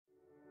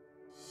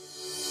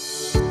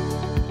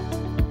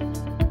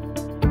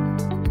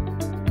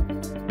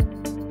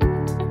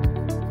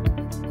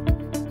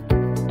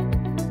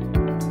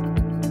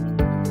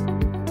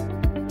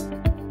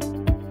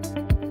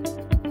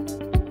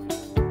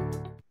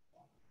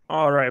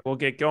All right, we'll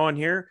get going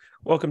here.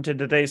 Welcome to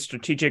today's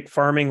Strategic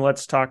Farming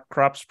Let's Talk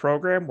Crops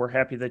program. We're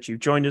happy that you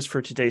joined us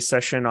for today's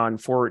session on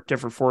four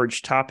different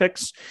forage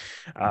topics.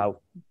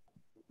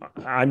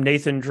 I'm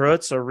Nathan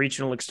Drutz, a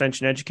regional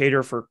extension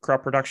educator for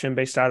crop production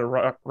based out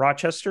of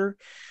Rochester.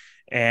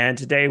 And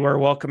today we're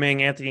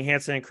welcoming Anthony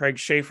Hanson and Craig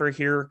Shaeffer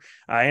here.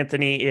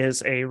 Anthony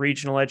is a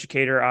regional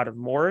educator out of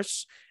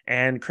Morris,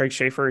 and Craig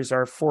Shaeffer is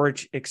our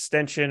forage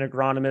extension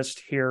agronomist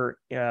here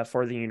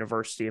for the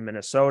University of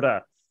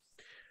Minnesota.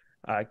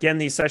 Again,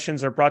 these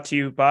sessions are brought to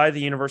you by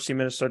the University of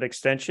Minnesota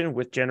Extension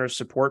with generous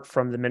support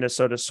from the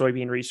Minnesota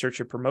Soybean Research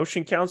and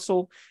Promotion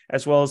Council,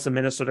 as well as the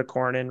Minnesota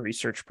Corn and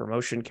Research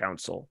Promotion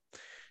Council.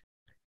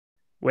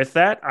 With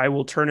that, I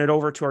will turn it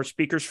over to our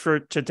speakers for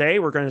today.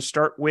 We're going to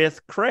start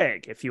with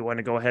Craig, if you want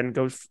to go ahead and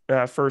go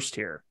first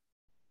here.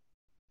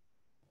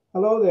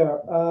 Hello there.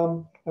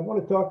 I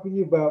want to talk with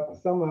you about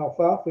some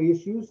alfalfa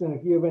issues, and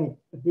if you have any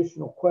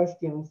additional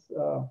questions,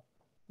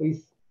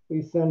 please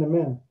send them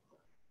in.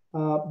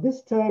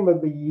 This time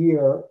of the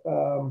year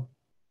I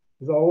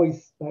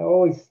always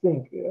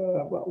think,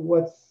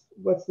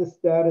 what's the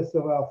status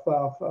of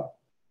alfalfa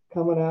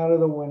coming out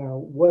of the winter?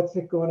 What's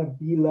it going to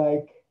be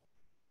like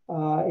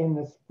in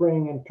the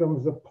spring in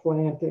terms of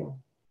planting?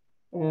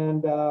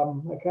 And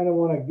I kind of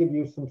want to give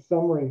you some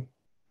summary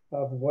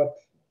of what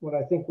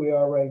I think we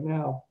are right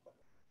now.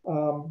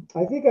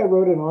 I think I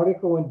wrote an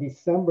article in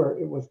December.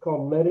 It was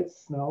called Let It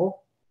Snow.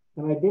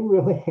 And I didn't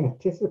really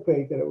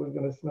anticipate that it was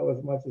going to snow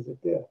as much as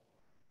it did.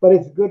 But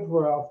it's good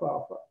for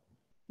alfalfa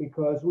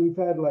because we've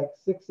had like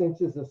 6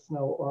 inches of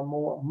snow or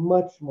more,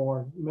 much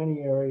more, in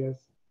many areas.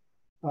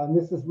 And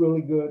this is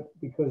really good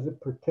because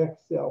it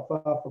protects the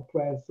alfalfa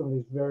plants from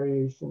these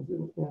variations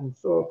in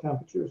soil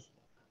temperatures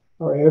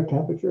or air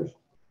temperatures.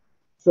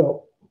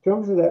 So in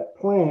terms of that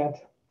plant,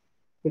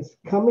 it's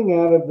coming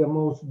out of the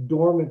most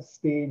dormant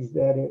stage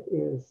that it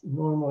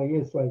normally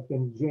is, like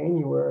in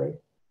January,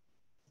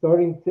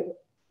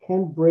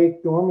 can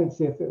break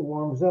dormancy if it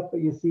warms up,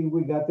 but you see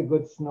we got the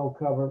good snow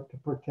cover to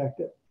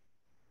protect it.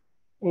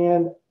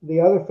 And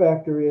the other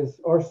factor is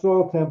our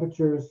soil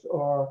temperatures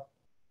are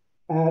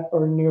at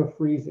or near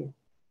freezing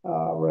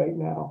right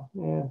now,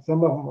 and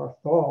some of them are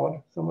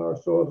thawed. Some of our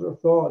soils are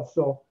thawed.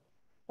 So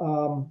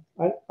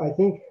I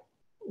think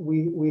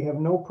we have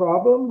no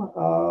problem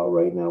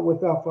right now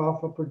with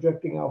alfalfa,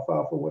 projecting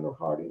alfalfa winter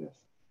hardiness.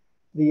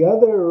 The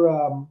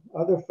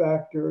other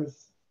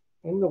factors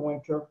in the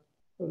winter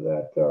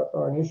that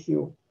are an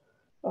issue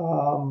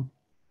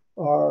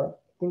are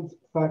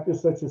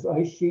factors such as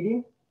ice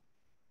sheeting,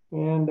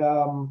 and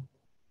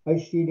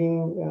ice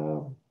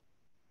sheeting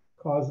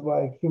caused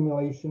by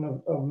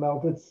accumulation of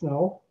melted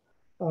snow,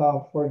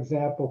 for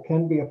example,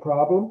 can be a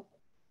problem.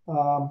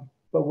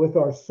 But with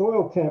our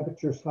soil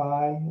temperatures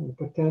high and the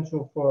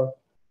potential for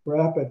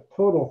rapid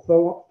total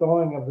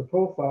thawing of the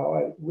profile,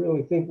 I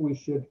really think we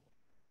should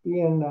be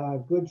in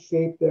good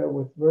shape there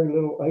with very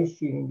little ice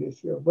sheeting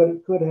this year, but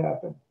it could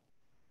happen.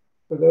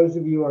 For those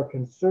of you who are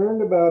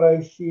concerned about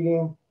ice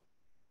sheeting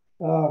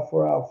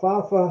for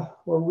alfalfa,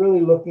 we're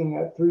really looking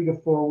at 3 to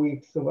 4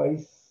 weeks of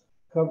ice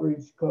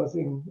coverage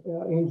causing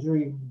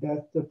injury,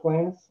 death to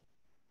plants.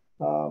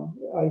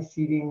 Ice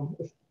sheeting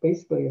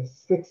basically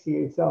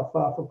asphyxiates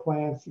alfalfa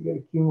plants. You get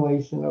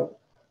accumulation of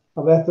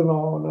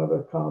ethanol and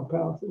other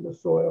compounds in the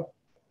soil.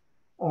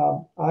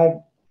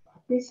 I'd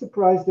be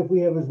surprised if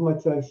we have as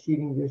much ice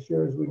sheeting this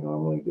year as we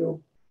normally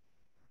do.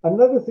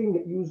 Another thing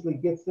that usually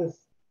gets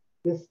us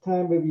this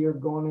time of year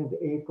going into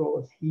April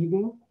is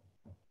heaving,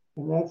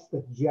 and that's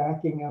the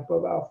jacking up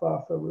of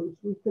alfalfa roots.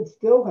 We could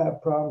still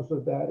have problems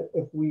with that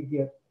if we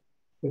get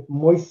with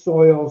moist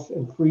soils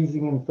and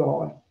freezing and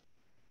thawing.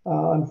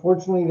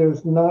 Unfortunately,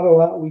 there's not a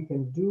lot we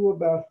can do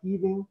about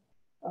heaving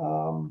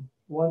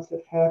once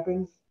it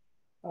happens.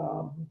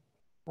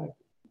 I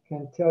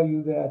can tell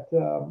you that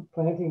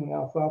planting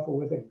alfalfa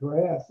with a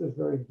grass is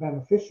very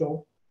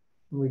beneficial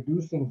in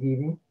reducing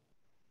heaving.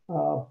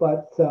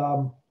 But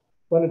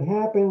when it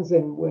happens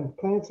and when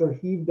plants are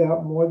heaved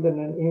out more than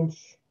an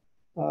inch,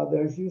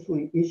 there's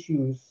usually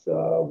issues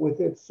with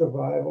its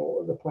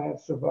survival, the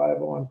plant's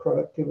survival and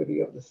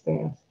productivity of the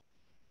stands.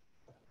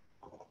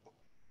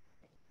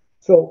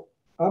 So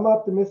I'm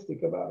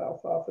optimistic about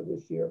alfalfa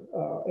this year.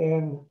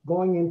 And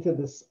going into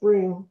the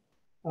spring,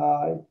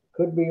 it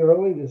could be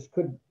early. This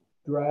could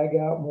drag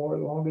out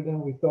longer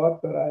than we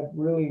thought, but I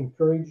really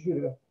encourage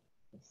you to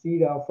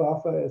seed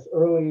alfalfa as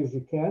early as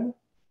you can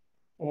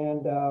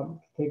and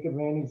take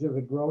advantage of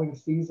the growing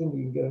season.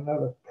 You can get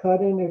another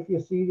cut in if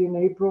you seed in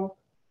April.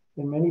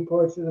 In many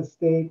parts of the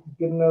state,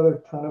 get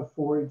another ton of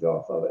forage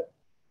off of it.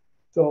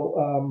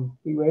 So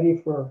be ready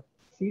for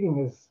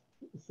seeding as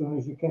soon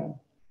as you can.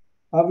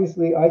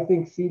 Obviously, I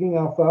think seeding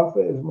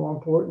alfalfa is more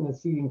important than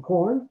seeding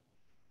corn,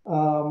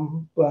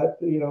 but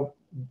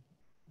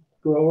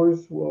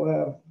growers will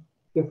have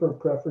different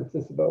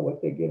preferences about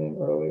what they get in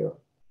earlier.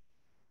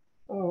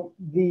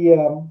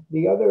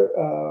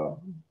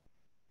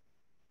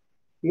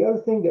 The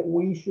other thing that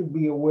we should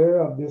be aware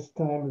of this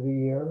time of the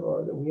year,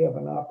 or that we have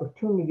an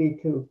opportunity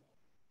to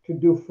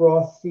do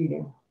frost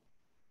seeding.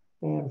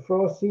 And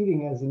frost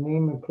seeding, as the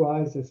name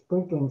implies, is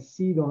sprinkling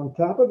seed on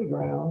top of the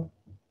ground,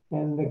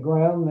 and the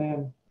ground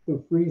then,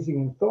 through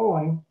freezing and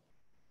thawing,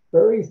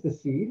 buries the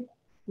seed.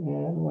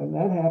 And when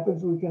that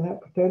happens, we can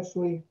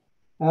potentially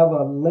have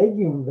a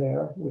legume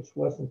there, which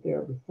wasn't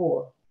there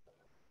before.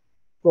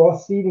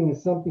 Frost seeding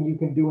is something you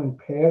can do in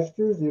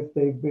pastures if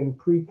they've been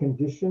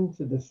preconditioned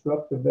to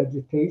disrupt the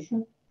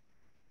vegetation.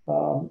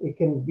 It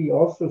can be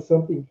also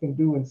something you can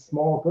do in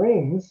small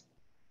grains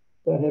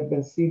that have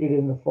been seeded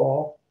in the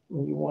fall.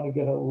 When you want to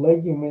get a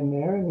legume in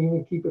there and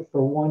even keep it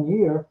for 1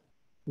 year,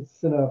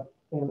 it's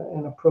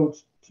an approach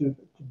to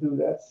do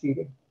that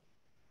seeding.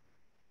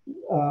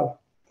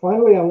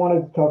 Finally, I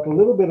wanted to talk a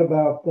little bit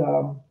about,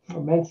 I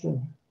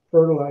mentioned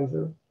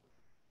fertilizer.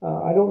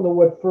 I don't know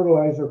what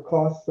fertilizer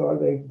costs are,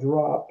 they've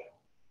dropped,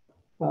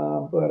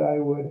 but I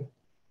would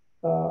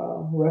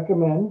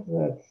recommend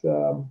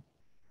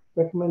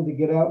to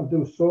get out and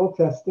do soil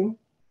testing.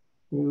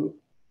 You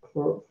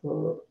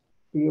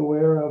be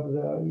aware of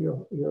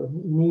your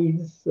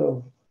needs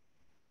of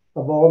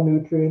all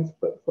nutrients,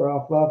 but for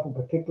alfalfa,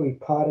 particularly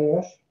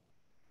potash.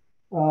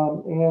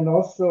 And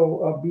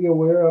also be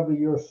aware of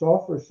your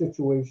sulfur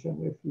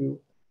situation. If you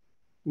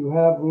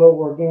have low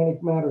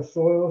organic matter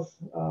soils,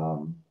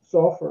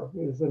 sulfur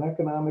is an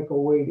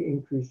economical way to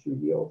increase your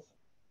yields.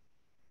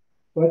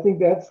 So I think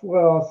that's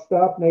where I'll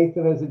stop,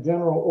 Nathan, as a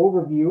general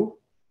overview.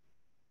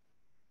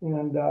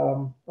 And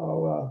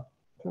I'll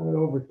turn it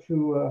over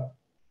to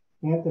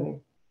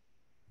Anthony.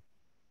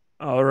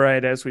 All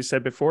right. As we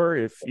said before,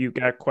 if you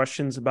got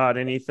questions about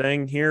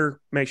anything here,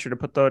 make sure to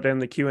put that in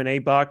the Q&A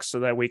box so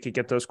that we could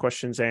get those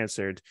questions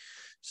answered.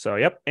 So,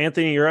 yep,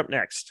 Anthony, you're up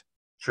next.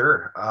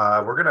 Sure.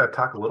 We're going to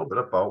talk a little bit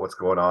about what's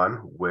going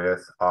on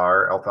with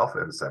our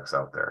alfalfa insects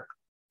out there.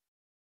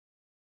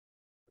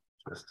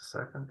 Just a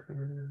second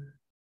here.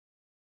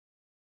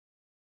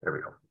 There we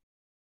go.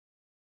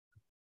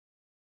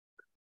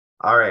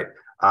 All right.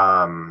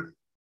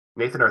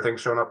 Nathan, are things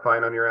showing up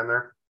fine on your end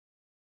there?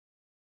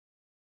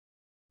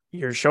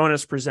 You're showing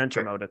us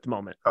presenter mode at the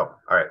moment. Oh,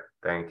 all right.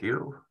 Thank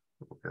you.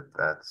 We'll get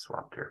that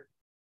swapped here.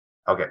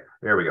 Okay,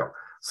 there we go.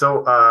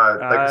 So,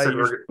 like I said,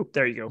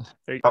 there you go.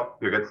 Oh,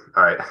 you're good.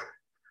 All right.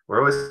 We're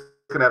always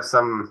gonna have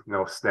some,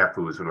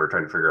 snafus when we're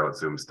trying to figure out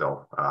Zoom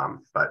still.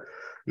 But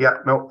yeah,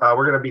 no,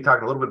 we're gonna be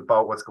talking a little bit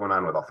about what's going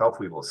on with alfalfa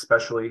weevil,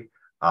 especially,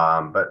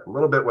 but a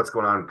little bit what's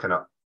going on kind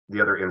of the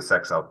other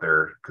insects out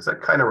there, because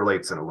that kind of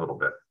relates in a little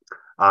bit.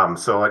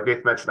 So like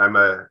Dave mentioned, I'm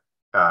a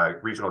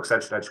regional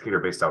extension educator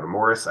based out of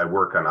Morris. I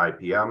work on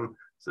IPM.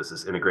 So this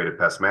is integrated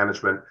pest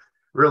management,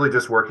 really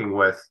just working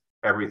with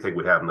everything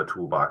we have in the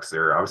toolbox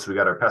there. Obviously, we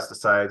got our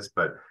pesticides,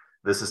 but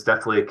this is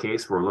definitely a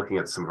case where we're looking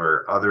at some of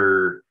our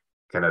other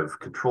kind of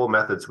control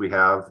methods we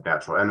have,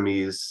 natural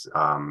enemies,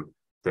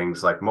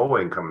 things like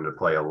mowing come into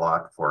play a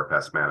lot for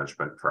pest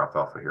management for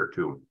alfalfa here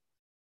too.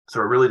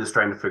 So we're really just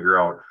trying to figure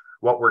out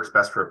what works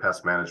best for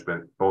pest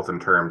management, both in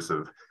terms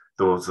of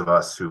those of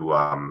us who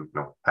have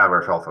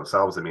our alfalfa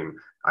ourselves. I mean,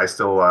 I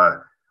still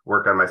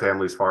work on my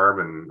family's farm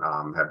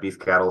and have beef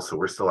cattle, so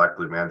we're still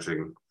actively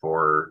managing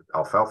for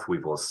alfalfa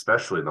weevil,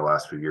 especially in the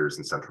last few years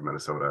in central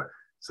Minnesota.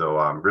 So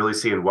really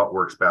seeing what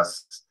works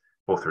best,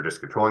 both for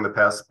just controlling the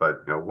pests, but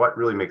what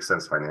really makes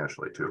sense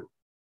financially too.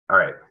 All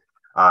right,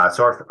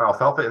 so our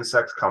alfalfa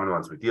insects, common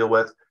ones we deal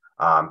with.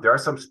 There are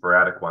some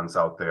sporadic ones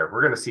out there.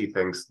 We're going to see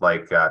things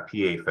like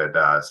pea aphid,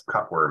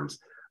 cutworms,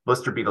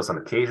 blister beetles on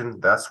occasion.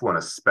 That's one,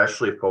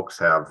 especially if folks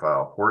have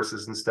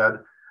horses instead.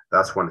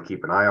 That's one to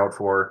keep an eye out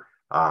for.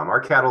 Our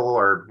cattle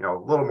are, a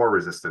little more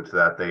resistant to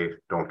that. They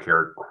don't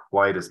care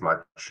quite as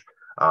much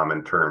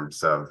in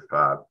terms of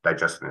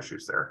digestion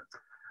issues there.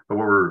 But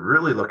what we're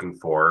really looking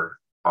for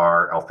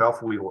are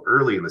alfalfa weevil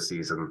early in the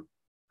season,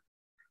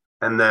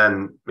 and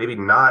then maybe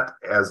not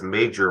as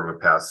major of a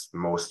pest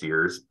most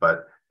years,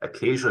 but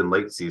occasionally in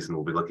late season,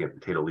 we'll be looking at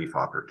potato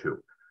leafhopper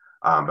too.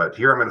 But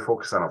here I'm going to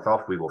focus on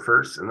alfalfa weevil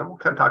first, and then we'll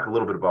kind of talk a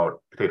little bit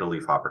about potato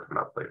leafhopper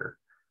coming up later.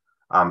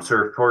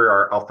 So for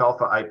our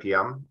alfalfa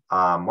IPM,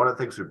 one of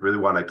the things we really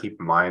want to keep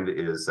in mind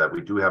is that we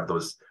do have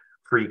those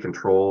free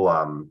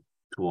control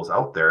tools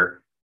out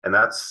there, and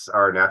that's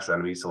our natural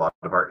enemies, a lot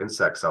of our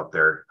insects out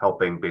there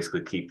helping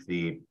basically keep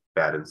the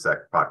bad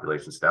insect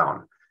populations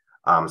down.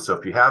 So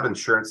if you have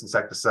insurance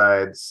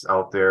insecticides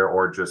out there,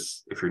 or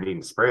just if you're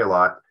needing to spray a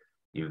lot,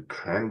 you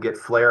can get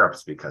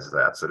flare-ups because of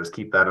that. So just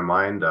keep that in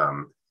mind.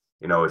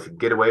 If you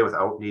get away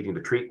without needing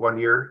to treat 1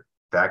 year,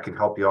 that can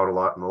help you out a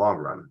lot in the long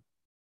run.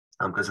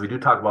 Because we do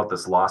talk about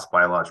this lost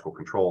biological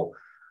control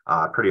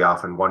pretty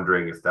often,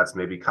 wondering if that's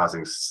maybe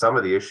causing some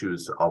of the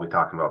issues I'll be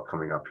talking about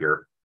coming up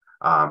here.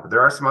 But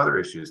there are some other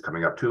issues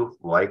coming up too,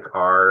 like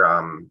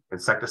our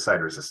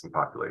insecticide resistant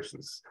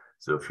populations.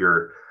 So if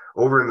you're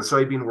over in the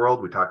soybean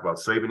world, we talk about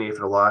soybean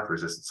aphid a lot,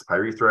 resistance to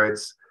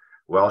pyrethroids.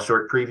 Well,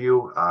 short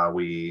preview,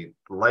 we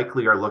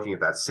likely are looking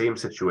at that same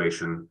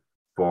situation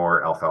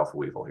for alfalfa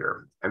weevil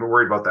here. And we're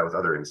worried about that with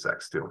other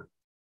insects too.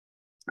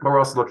 But we're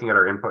also looking at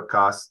our input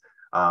costs.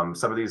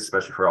 Some of these,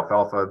 especially for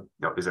alfalfa,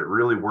 is it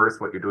really worth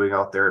what you're doing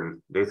out there?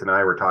 And Nathan and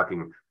I were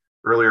talking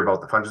earlier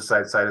about the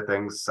fungicide side of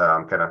things,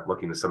 kind of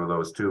looking at some of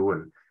those too.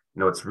 And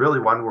it's really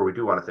one where we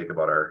do want to think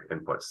about our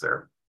inputs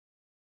there.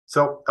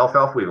 So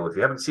alfalfa weevil, if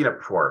you haven't seen it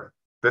before,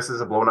 this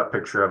is a blown up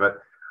picture of it.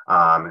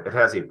 It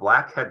has a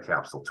black head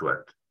capsule to it.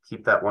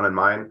 Keep that one in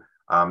mind.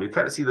 You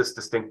kind of see this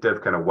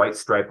distinctive kind of white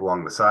stripe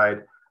along the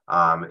side.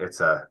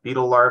 It's a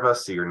beetle larva,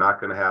 so you're not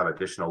going to have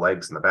additional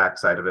legs in the back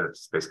side of it.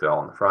 It's basically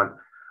all in the front.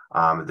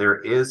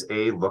 There is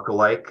a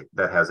lookalike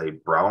that has a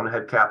brown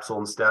head capsule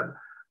instead.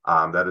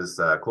 That is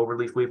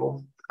cloverleaf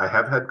weevil. I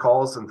have had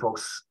calls and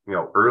folks,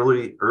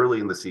 early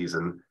in the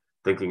season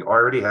thinking, I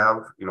already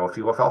have, a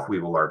few alfalfa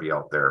weevil larvae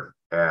out there.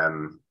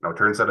 And it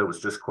turns out it was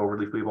just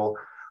cloverleaf weevil.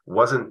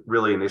 Wasn't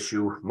really an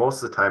issue.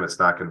 Most of the time, it's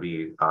not going to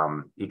be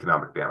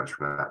economic damage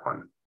from that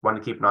one. One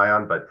to keep an eye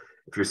on, but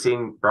if you're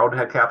seeing brown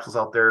head capsules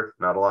out there,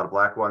 not a lot of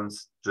black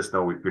ones, just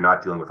know you're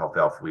not dealing with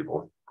alfalfa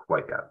weevil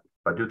quite yet,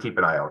 but do keep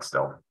an eye out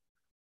still.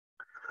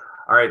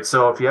 All right,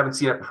 so if you haven't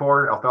seen it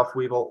before, alfalfa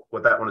weevil,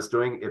 what that one is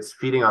doing, it's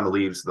feeding on the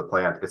leaves of the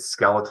plant. It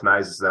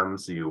skeletonizes them,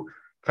 so you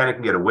kind of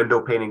can get a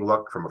window painting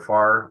look from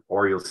afar,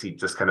 or you'll see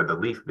just kind of the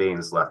leaf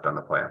veins left on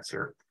the plants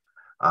here.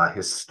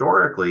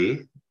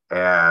 Historically,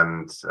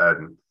 and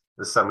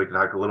this is something we can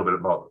talk a little bit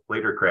about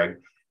later, Craig,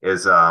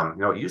 is,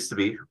 it used to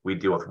be we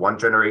deal with one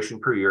generation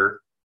per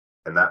year,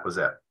 and that was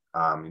it.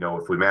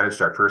 If we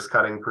managed our first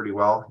cutting pretty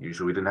well,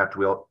 usually we didn't have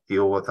to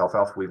deal with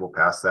alfalfa weevil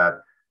past that,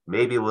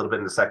 maybe a little bit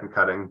in the second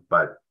cutting,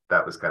 but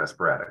that was kind of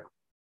sporadic.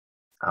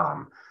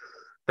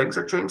 Things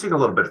are changing a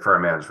little bit for our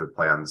management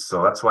plans.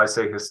 So that's why I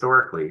say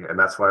historically, and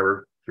that's why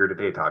we're here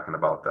today talking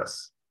about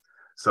this.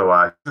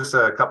 So just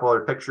a couple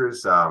other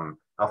pictures.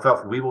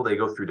 Alfalfa weevil, they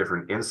go through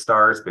different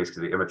instars.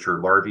 Basically, the immature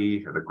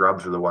larvae, or the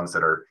grubs, are the ones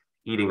that are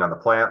eating on the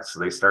plant. So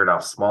they start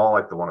off small,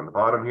 like the one on the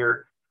bottom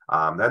here.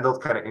 Then they'll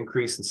kind of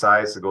increase in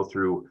size to go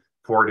through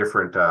 4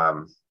 different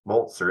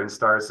molts or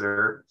instars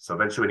there. So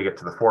eventually, when you get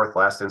to the 4th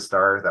last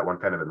instar, that one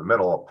kind of in the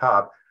middle up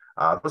top,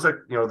 those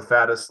are the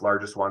fattest,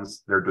 largest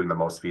ones. They're doing the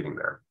most feeding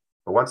there.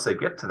 But once they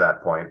get to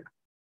that point,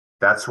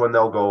 that's when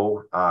they'll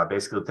go,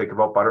 basically think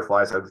about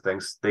butterflies, other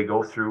things. They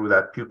go through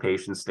that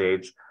pupation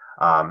stage,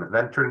 and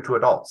then turn into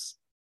adults.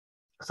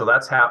 So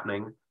that's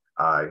happening,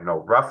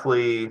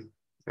 roughly,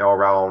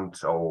 around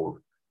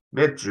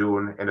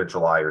mid-June into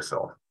July or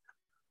so.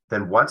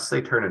 Then once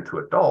they turn into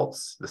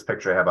adults, this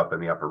picture I have up in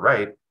the upper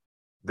right,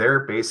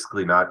 they're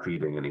basically not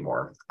feeding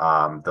anymore.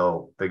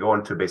 They go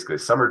into basically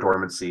summer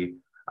dormancy,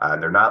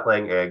 and they're not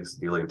laying eggs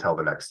really until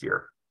the next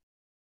year.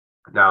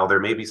 Now, there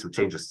may be some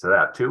changes to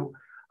that too,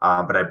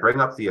 but I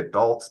bring up the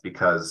adults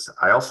because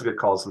I also get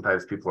calls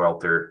sometimes. People are out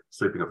there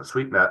sweeping with a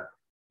sweep net,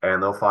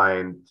 and they'll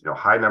find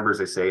high numbers,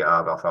 they say,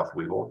 of alfalfa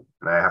weevil,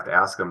 and I have to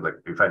ask them, like,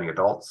 are you finding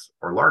adults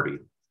or larvae?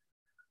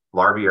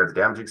 Larvae are the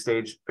damaging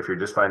stage. If you're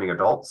just finding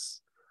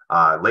adults,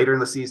 later in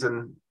the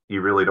season,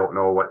 you really don't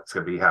know what's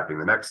going to be happening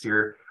the next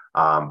year.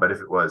 But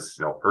if it was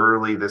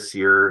early this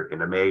year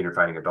into May and you're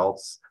finding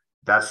adults,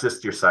 that's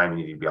just your sign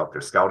you need to be out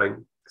there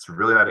scouting. It's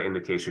really not an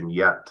indication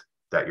yet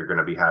that you're going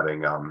to be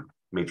having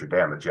major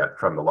damage yet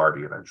from the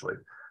larvae eventually.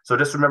 So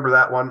just remember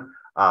that one.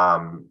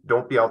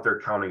 Don't be out there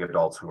counting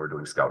adults when we're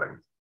doing scouting.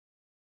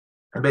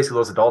 And basically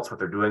those adults, what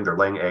they're doing, they're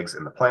laying eggs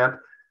in the plant.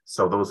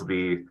 So those will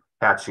be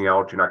hatching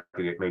out. You're not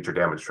going to get major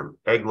damage from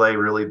egg lay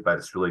really, but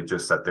it's really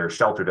just that they're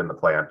sheltered in the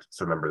plant.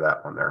 So remember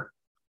that one there.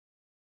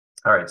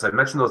 All right, so I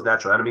mentioned those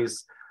natural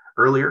enemies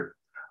earlier.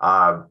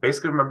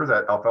 Basically remember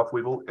that alfalfa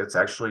weevil, it's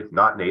actually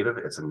not native.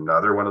 It's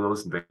another one of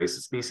those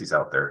invasive species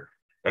out there,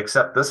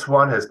 except this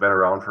one has been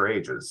around for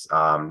ages.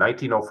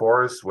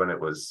 1904 is when it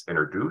was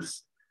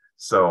introduced.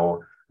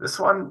 So this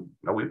one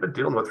we've been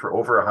dealing with for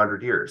over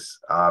 100 years.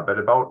 But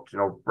about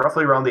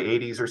roughly around the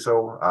 80s or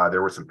so,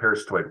 there were some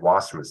parasitoid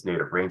wasps from its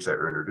native range that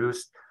were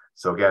introduced.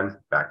 So again,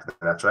 back to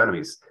the natural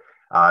enemies.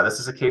 This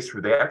is a case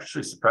where they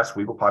actually suppress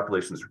weevil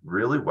populations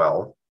really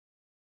well,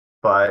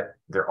 but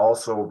they're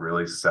also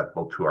really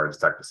susceptible to our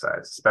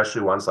insecticides,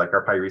 especially ones like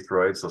our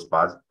pyrethroids, those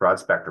broad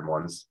spectrum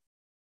ones.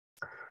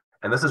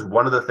 And this is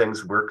one of the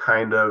things we're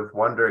kind of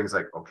wondering is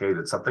like, okay,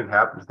 did something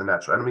happen to the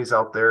natural enemies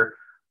out there?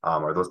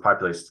 Are those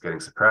populations getting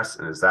suppressed?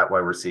 And is that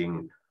why we're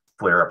seeing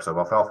flare-ups of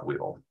alfalfa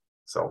weevil?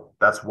 So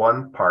that's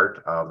one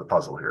part of the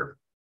puzzle here.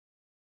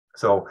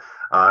 So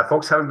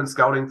folks haven't been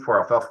scouting for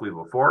alfalfa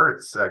weevil before.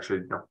 It's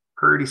actually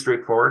pretty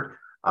straightforward.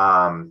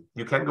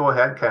 You can go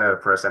ahead, kind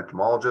of for us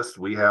entomologists,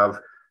 we have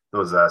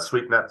those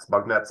sweep nets,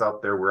 bug nets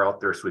out there. We're out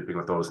there sweeping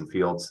with those in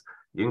fields.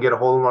 You can get a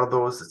hold of one of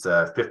those. It's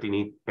a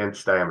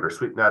 15-inch diameter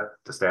sweep net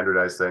to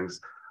standardize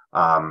things.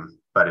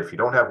 But if you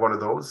don't have one of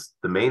those,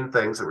 the main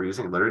things that we're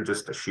using are literally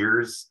just a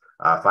shears,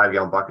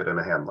 5-gallon bucket, and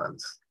a hand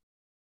lens.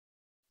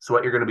 So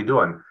what you're going to be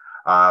doing,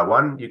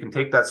 one, you can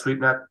take that sweep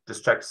net,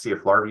 just check to see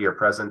if larvae are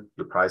present.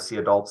 You'll probably see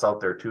adults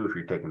out there too if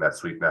you're taking that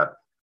sweep net.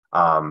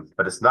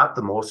 But it's not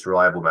the most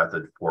reliable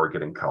method for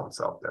getting counts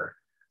out there.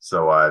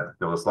 So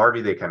those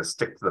larvae, they kind of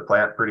stick to the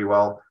plant pretty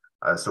well.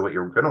 So what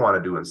you're going to want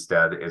to do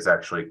instead is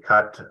actually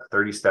cut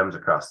 30 stems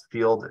across the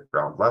field at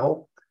ground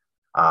level.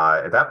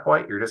 At that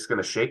point, you're just going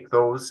to shake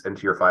those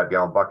into your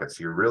 5-gallon buckets.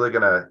 You're really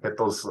going to hit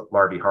those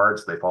larvae hard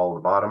so they fall to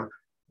the bottom.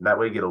 And that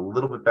way you get a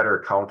little bit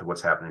better account of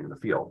what's happening in the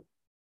field.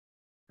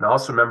 And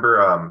also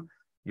remember,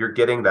 you're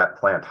getting that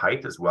plant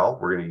height as well.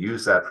 We're going to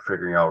use that for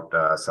figuring out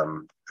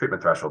some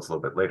treatment thresholds a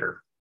little bit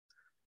later.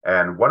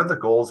 And one of the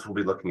goals we'll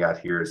be looking at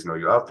here is,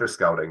 you're out there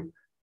scouting,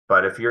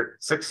 but if you're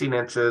 16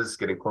 inches,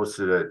 getting close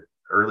to the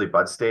early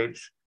bud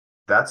stage,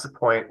 that's the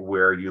point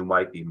where you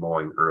might be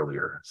mowing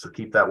earlier. So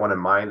keep that one in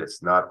mind.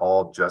 It's not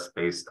all just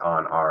based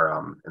on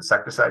our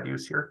insecticide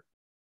use here.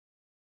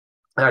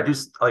 And I do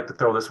like to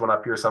throw this one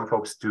up here. Some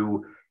folks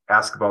do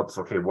ask about,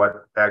 okay,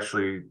 what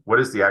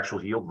is the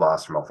actual yield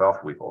loss from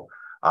alfalfa weevil?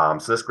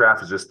 So this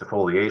graph is just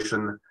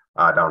defoliation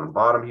down the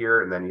bottom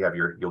here, and then you have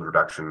your yield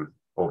reduction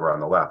over on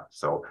the left.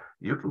 So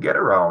you can get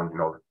around,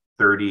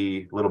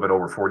 30, a little bit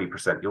over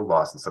 40% yield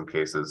loss in some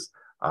cases.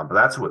 But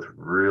that's with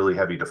really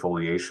heavy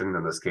defoliation,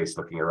 in this case,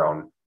 looking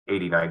around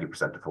 80,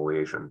 90%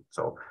 defoliation.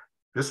 So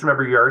just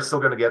remember, you are still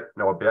going to get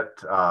a bit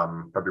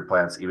from your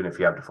plants, even if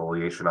you have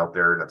defoliation out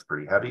there, that's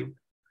pretty heavy.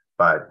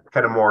 But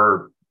kind of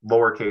more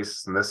lower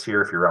case than this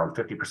here, if you're around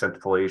 50%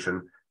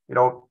 defoliation,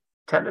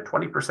 10 to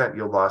 20%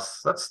 yield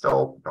loss, that's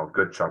still a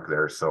good chunk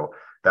there. So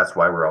that's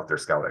why we're out there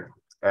scouting.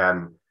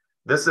 And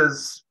this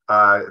is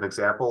an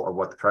example of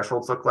what the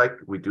thresholds look like.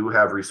 We do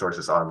have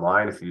resources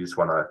online if you just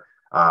want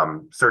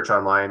to search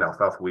online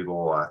alfalfa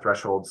weevil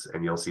thresholds,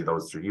 and you'll see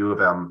those through U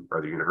of M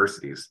or the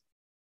universities.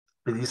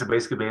 But these are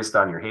basically based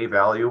on your hay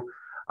value.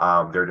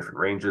 There are different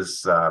ranges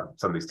some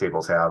of these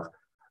tables have.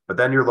 But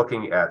then you're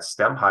looking at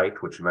stem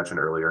height, which you mentioned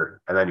earlier,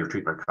 and then your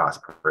treatment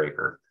cost per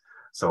acre.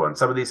 So in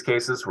some of these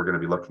cases, we're going to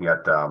be looking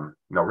at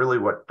really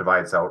what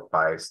divides out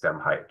by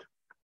stem height.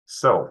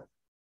 So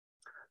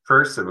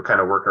first, we'll kind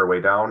of work our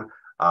way down.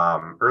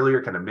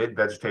 Earlier, kind of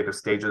mid-vegetative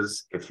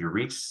stages, if you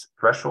reach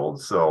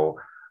threshold, so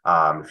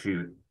if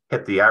you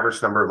hit the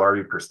average number of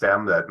larvae per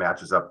stem that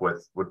matches up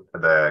with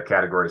the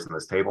categories in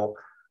this table,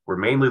 we're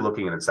mainly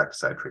looking at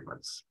insecticide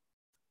treatments.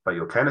 But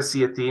you'll kind of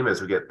see a theme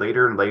as we get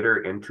later and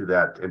later into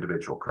that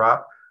individual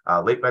crop.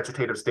 Late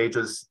vegetative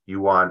stages, you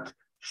want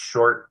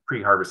short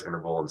pre-harvest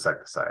interval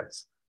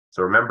insecticides.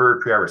 So remember,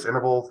 pre-harvest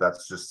interval,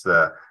 that's just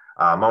the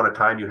amount of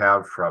time you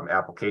have from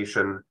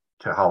application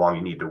to how long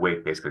you need to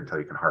wait basically until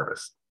you can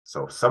harvest.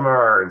 So some of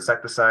our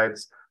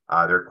insecticides,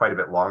 they're quite a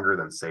bit longer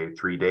than, say,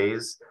 3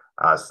 days.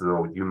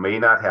 So you may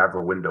not have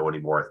a window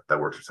anymore that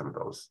works for some of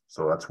those.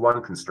 So that's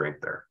one constraint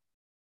there.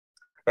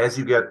 As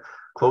you get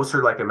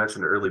closer, like I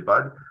mentioned, early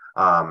bud,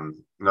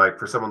 like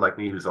for someone like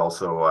me who's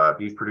also a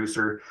beef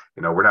producer,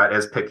 we're not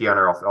as picky on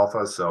our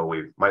alfalfa, so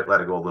we might let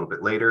it go a little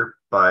bit later.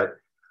 But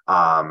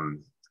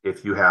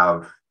if you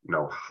have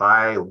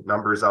high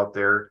numbers out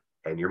there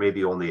and you're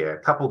maybe only a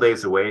couple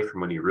days away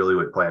from when you really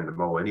would plan to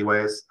mow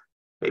anyways,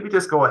 maybe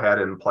just go ahead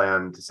and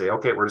plan to say,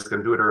 okay, we're just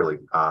going to do it early.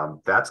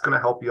 That's going to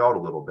help you out a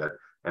little bit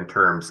in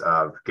terms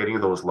of getting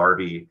those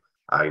larvae,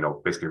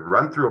 basically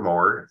run through a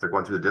mower. If they're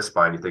going through the disc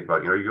spine, you think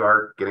about, you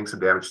are getting some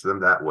damage to them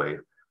that way.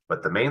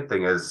 But the main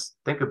thing is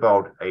think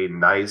about a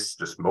nice,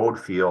 just mowed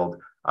field,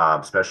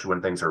 especially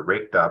when things are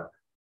raked up.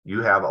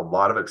 You have a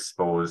lot of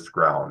exposed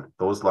ground.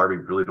 Those larvae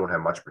really don't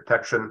have much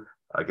protection,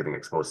 getting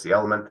exposed to the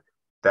element.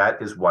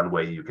 That is one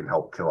way you can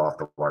help kill off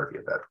the larvae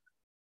a bit.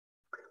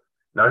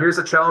 Now, here's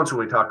a challenge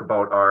when we talk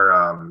about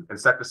our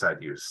insecticide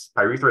use.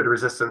 Pyrethroid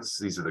resistance,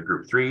 these are the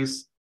group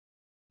 3s.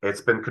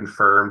 It's been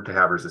confirmed to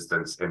have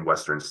resistance in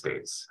Western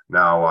states.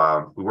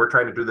 Now, we were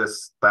trying to do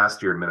this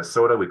last year in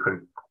Minnesota. We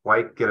couldn't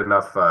quite get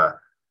enough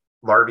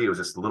larvae. It was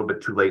just a little bit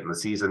too late in the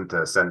season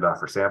to send off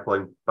for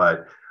sampling,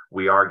 but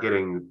we are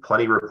getting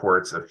plenty of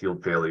reports of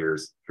field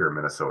failures here in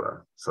Minnesota.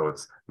 So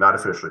it's not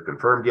officially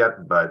confirmed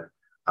yet, but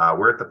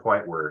we're at the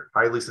point where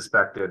highly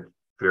suspected,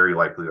 very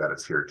likely that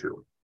it's here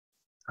too.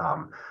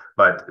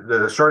 But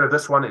the short of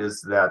this one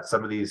is that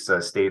some of these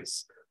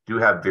states do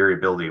have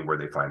variability in where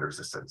they find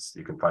resistance.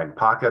 You can find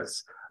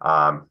pockets,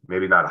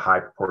 maybe not a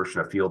high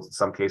proportion of fields in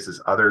some cases,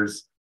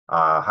 others,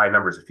 high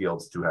numbers of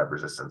fields do have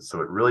resistance.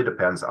 So it really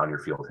depends on your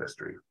field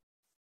history.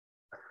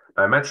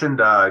 I mentioned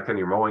kind of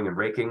your mowing and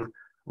raking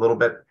a little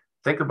bit.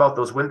 Think about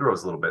those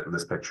windrows a little bit in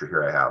this picture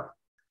here I have.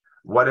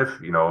 What if,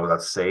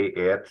 let's say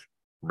it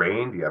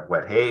rained, you have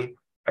wet hay,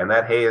 and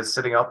that hay is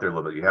sitting out there a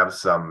little bit. You have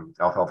some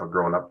alfalfa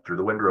growing up through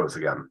the windrows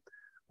again.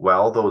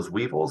 Well, those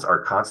weevils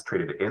are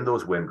concentrated in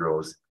those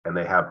windrows, and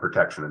they have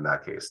protection in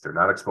that case. They're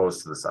not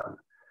exposed to the sun.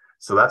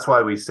 So that's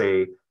why we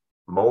say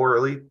mow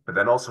early, but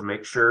then also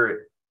make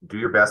sure, do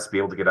your best to be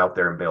able to get out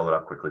there and bale it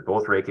up quickly.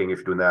 Both raking, if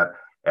you're doing that,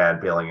 and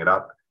baling it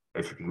up.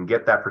 If you can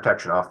get that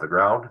protection off the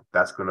ground,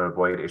 that's going to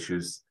avoid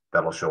issues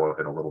that'll show up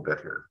in a little bit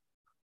here.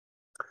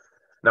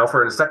 Now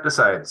for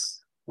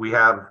insecticides, we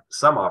have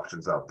some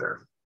options out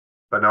there.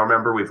 But now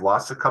remember, we've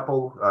lost a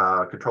couple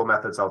control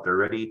methods out there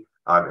already.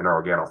 In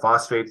our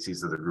organophosphates,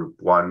 these are the group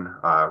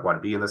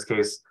 1B in this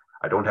case.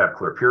 I don't have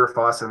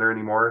chlorpyrifos in there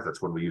anymore.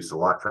 That's one we used a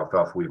lot for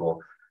alfalfa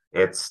weevil.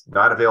 It's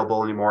not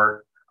available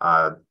anymore.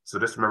 So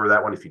just remember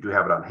that one if you do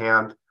have it on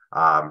hand.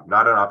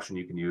 Not an option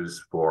you can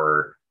use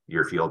for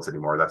your fields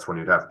anymore. That's when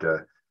you'd have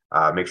to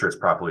make sure it's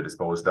properly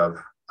disposed of.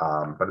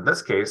 But in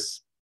this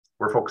case,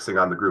 we're focusing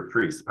on the group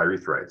 3s,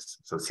 pyrethroids.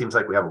 So it seems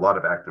like we have a lot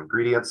of active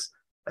ingredients.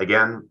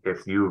 Again,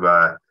 if you've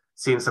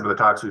seen some of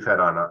the talks we've had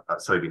on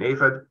soybean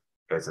aphid,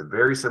 it's a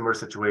very similar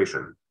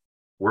situation.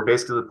 we're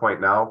basically to the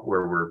point now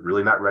where we're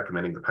really not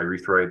recommending the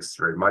pyrethroids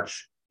very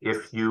much.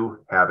 If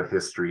you have a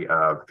history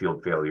of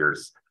field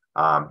failures,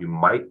 you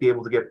might be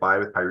able to get by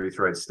with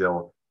pyrethroids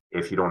still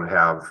if you don't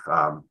have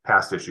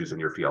past issues in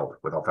your field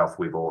with alfalfa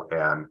weevil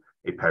and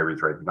a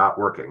pyrethroid not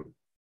working.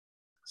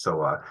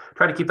 So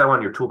try to keep that one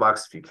in your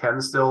toolbox if you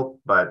can still,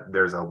 but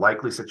there's a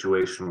likely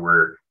situation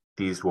where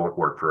these won't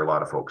work for a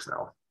lot of folks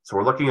now. So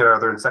we're looking at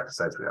other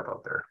insecticides we have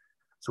out there.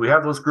 So we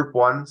have those group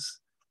ones.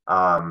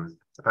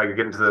 If I could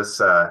get into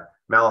this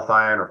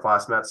malathion or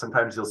phosmet,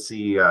 sometimes you'll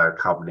see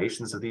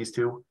combinations of these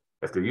two.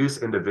 If they're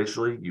used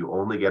individually, you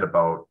only get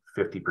about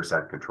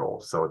 50%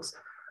 control. So it's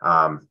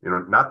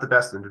not the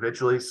best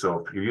individually. So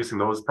if you're using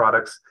those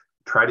products,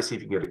 try to see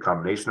if you can get a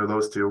combination of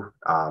those two.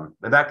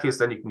 In that case,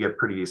 then you can get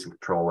pretty decent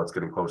control. That's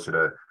getting closer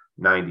to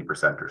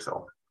 90% or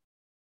so.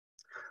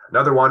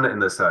 Another one in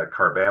this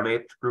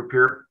carbamate group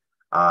here,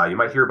 you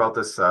might hear about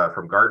this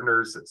from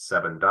gardeners. It's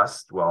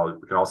 7-dust. Well,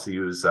 we can also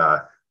use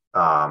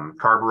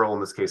carbaryl, in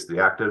this case, the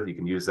active. You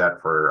can use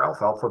that for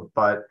alfalfa,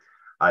 but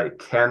it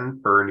can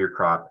burn your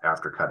crop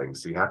after cutting.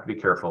 So you have to be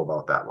careful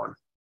about that one.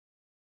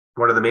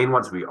 One of the main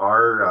ones we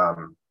are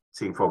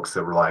seeing folks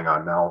relying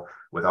on now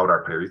without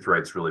our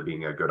pyrethroids really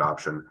being a good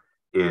option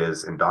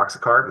is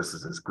indoxacarb. This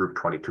is group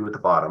 22 at the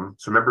bottom.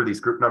 So remember these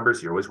group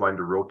numbers, you're always wanting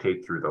to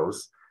rotate through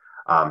those.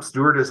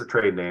 Stewart is a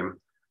trade name.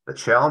 The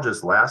challenge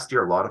is last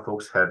year, a lot of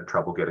folks had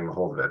trouble getting a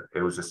hold of it.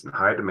 It was just in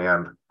high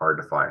demand, hard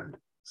to find.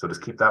 So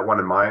just keep that one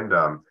in mind.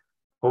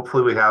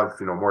 Hopefully we have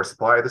more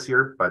supply this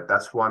year, but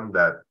that's one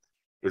that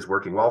is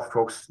working well for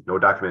folks. No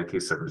documented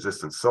cases of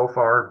resistance so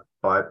far,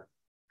 but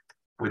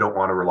we don't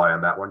want to rely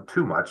on that one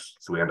too much.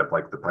 So we end up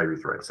like the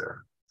pyrethroids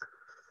there.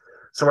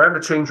 So we're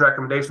having to change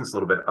recommendations a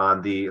little bit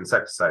on the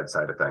insecticide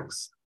side of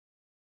things.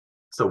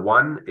 So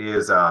one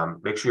is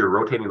make sure you're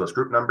rotating those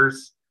group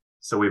numbers.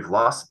 So we've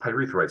lost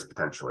pyrethroids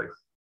potentially.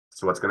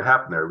 So what's going to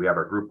happen there? We have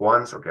our group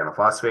 1s,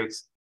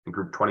 organophosphates, and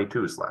group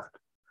 22s left.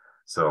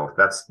 So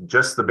that's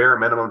just the bare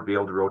minimum to be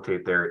able to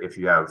rotate there if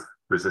you have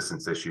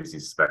resistance issues you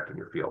suspect in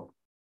your field.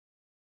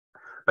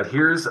 But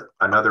here's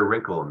another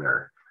wrinkle in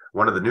there.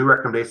 One of the new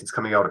recommendations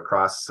coming out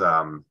across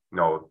the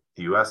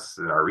US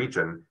in our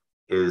region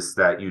is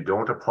that you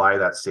don't apply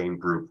that same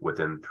group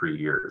within 3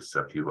 years. So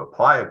if you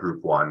apply a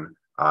group 1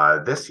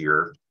 this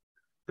year,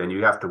 then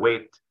you have to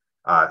wait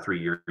 3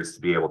 years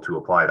to be able to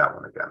apply that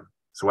one again.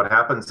 So what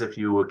happens if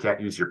you can't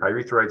use your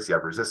pyrethroids, you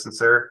have resistance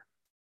there?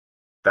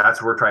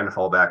 That's where we're trying to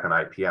fall back on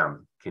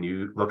IPM. Can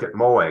you look at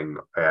mowing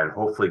and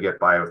hopefully get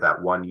by with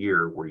that 1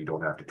 year where you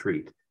don't have to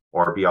treat,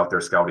 or be out there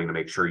scouting to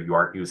make sure you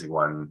aren't using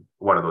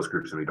one of those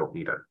groups and we don't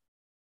need it?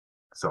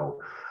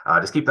 So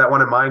just keep that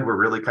one in mind. We're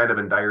really kind of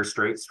in dire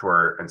straits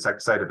for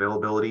insecticide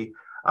availability.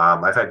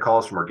 I've had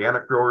calls from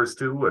organic growers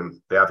too, and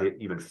they have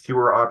even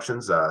fewer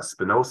options.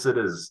 Spinosad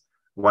is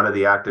one of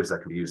the actives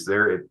that can be used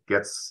there. It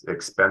gets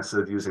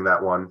expensive using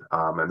that one,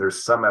 and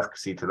there's some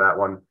efficacy to that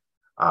one.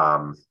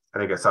 I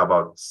think I saw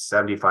about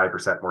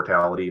 75%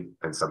 mortality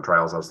in some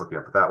trials I was looking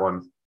at for that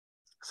one.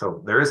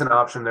 So there is an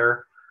option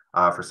there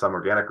for some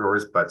organic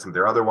growers, but some of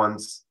their other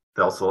ones,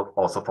 they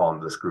also fall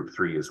into this group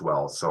 3 as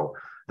well. So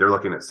they're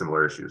looking at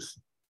similar issues.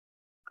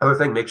 Other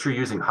thing, make sure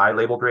you're using high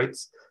labeled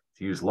rates.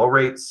 If you use low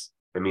rates,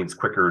 it means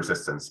quicker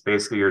resistance.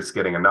 Basically, you're just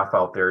getting enough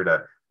out there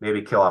to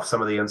maybe kill off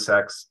some of the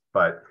insects,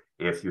 but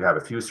if you have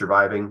a few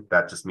surviving,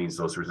 that just means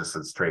those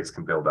resistance traits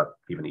can build up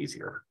even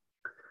easier.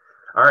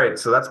 All right,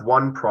 so that's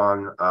one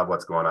prong of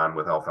what's going on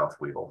with alfalfa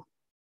weevil.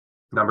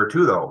 Number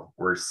 2, though,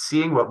 we're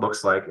seeing what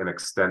looks like an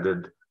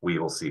extended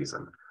weevil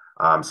season.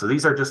 So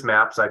these are just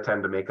maps I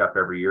tend to make up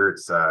every year.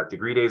 It's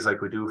degree days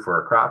like we do for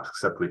our crops,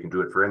 except we can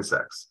do it for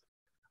insects.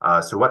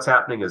 So what's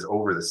happening is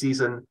over the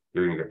season,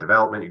 you're going to get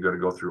development. You're going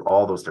to go through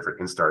all those different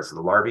instarts of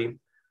the larvae.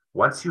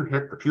 Once you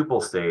hit the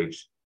pupal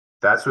stage,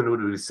 that's when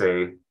we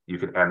say you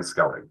can end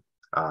scouting.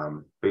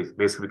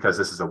 Basically because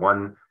this is a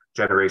 1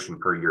 generation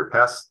per year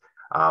pest.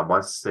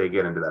 Once they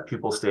get into that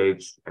pupal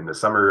stage in the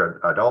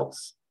summer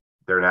adults,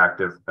 they're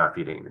inactive, not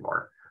feeding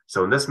anymore.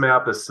 So in this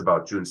map, this is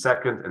about June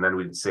 2nd, and then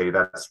we'd say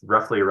that's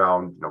roughly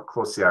around,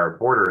 close to our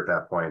border at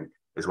that point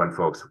is when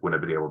folks wouldn't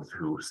have been able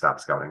to stop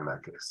scouting in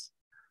that case.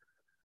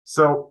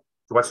 So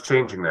what's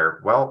changing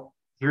there? Well,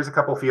 here's a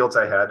couple fields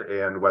I had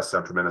in West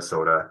Central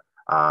Minnesota,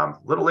 a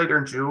little later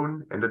in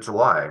June into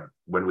July,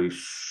 when we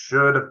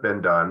should have been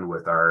done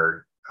with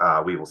our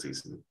weevil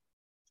season.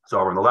 So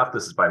over on the left,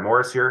 this is by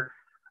Morris here.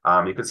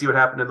 You can see what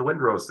happened in the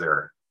windrows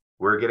there.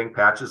 We're getting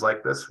patches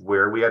like this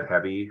where we had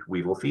heavy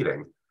weevil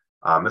feeding.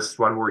 This is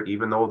one where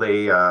even though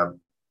they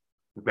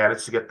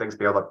managed to get things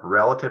baled up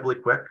relatively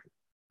quick,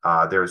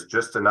 there's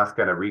just enough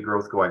kind of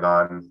regrowth going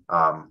on,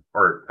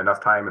 or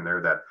enough time in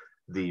there that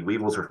the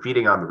weevils are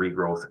feeding on the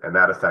regrowth, and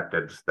that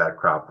affected that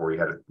crop where we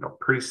had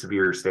pretty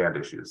severe stand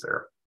issues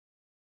there.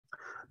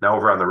 Now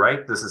over on the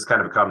right, this is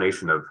kind of a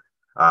combination of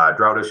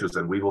drought issues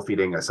and weevil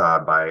feeding I saw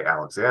by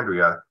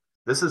Alexandria.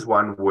 This is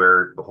one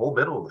where the whole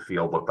middle of the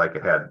field looked like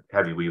it had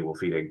heavy weevil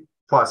feeding,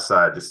 plus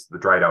just the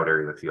dried out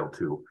area of the field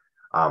too.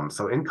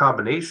 So in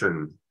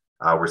combination,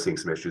 we're seeing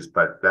some issues,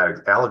 but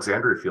that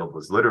Alexandria field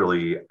was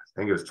literally, I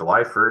think it was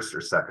July 1st or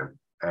 2nd.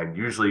 and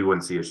usually you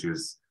wouldn't see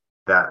issues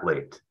that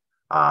late.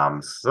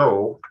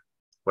 So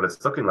what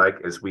it's looking like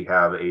is we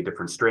have a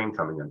different strain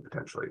coming in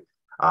potentially.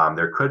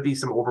 There could be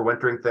some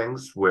overwintering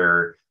things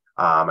where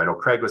I know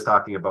Craig was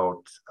talking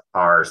about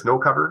our snow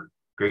cover,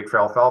 great for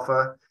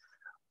alfalfa,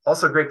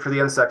 also great for the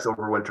insects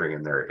overwintering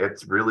in there.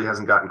 It really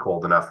hasn't gotten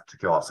cold enough to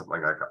kill off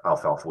something like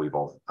alfalfa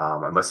weevil,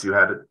 unless you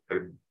had a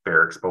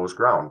bare exposed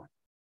ground.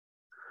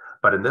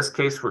 But in this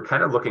case, we're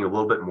kind of looking a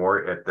little bit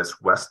more at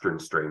this western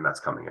strain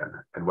that's coming in.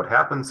 And what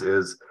happens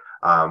is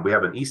we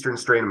have an eastern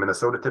strain in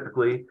Minnesota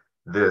typically,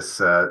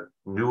 this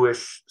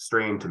newish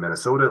strain to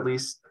Minnesota at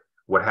least.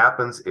 What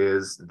happens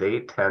is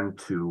they tend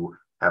to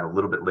have a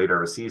little bit later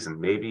of a season,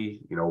 maybe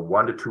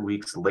 1 to 2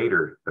 weeks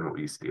later than what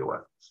we used to deal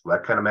with. So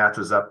that kind of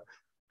matches up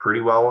pretty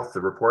well with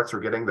the reports we're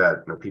getting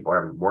that people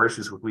are having more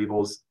issues with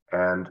weevils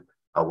and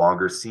a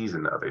longer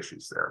season of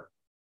issues there.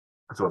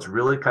 So it's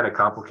really kind of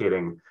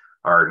complicating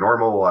our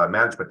normal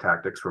management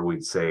tactics where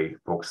we'd say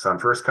focus on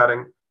first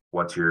cutting.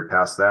 Once you're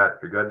past that,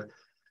 you're good.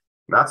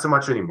 Not so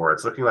much anymore.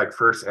 It's looking like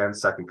first and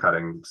second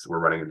cuttings we're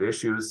running into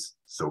issues.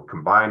 So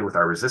combined with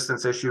our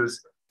resistance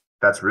issues,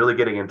 that's really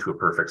getting into a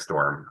perfect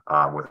storm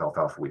with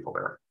alfalfa weevil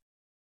there.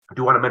 I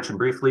do want to mention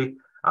briefly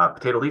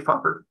potato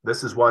leafhopper.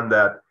 This is one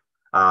that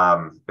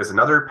is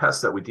another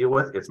pest that we deal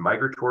with. It's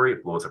migratory.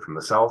 It blows up from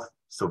the south.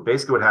 So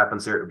basically what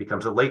happens here, it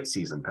becomes a late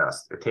season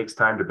pest. It takes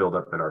time to build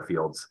up in our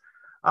fields.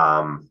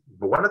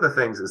 But one of the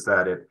things is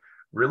that it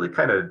really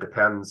kind of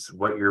depends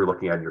what you're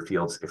looking at in your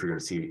fields if you're going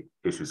to see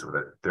issues with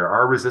it. There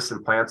are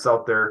resistant plants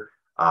out there.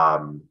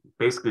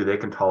 Basically, they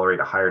can tolerate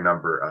a higher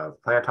number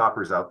of plant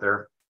hoppers out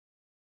there.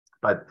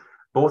 But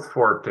both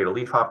for potato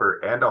leafhopper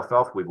and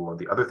alfalfa weevil, one of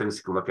the other things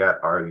you can look at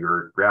are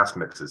your grass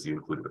mixes you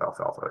include with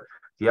alfalfa.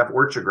 If you have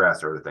orchard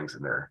grass or other things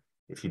in there,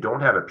 if you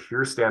don't have a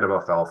pure stand of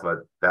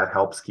alfalfa, that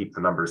helps keep the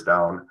numbers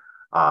down.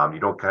 You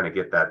don't kind of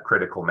get that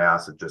critical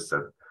mass of just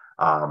a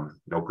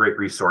great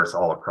resource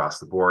all across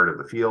the board of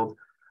the field.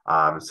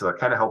 So it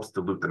kind of helps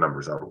dilute the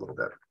numbers out a little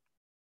bit.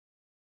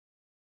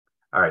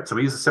 All right, so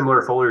we use a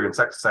similar foliar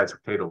insecticides for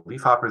potato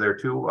leafhopper there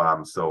too.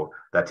 So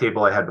that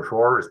table I had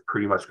before is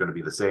pretty much going to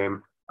be the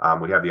same.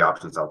 We have the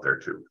options out there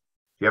too.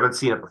 If you haven't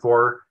seen it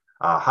before,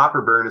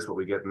 hopper burn is what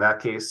we get in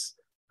that case.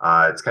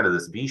 It's kind of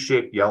this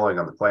V-shaped yellowing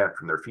on the plant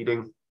from their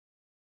feeding.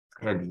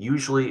 And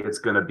usually it's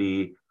going to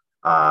be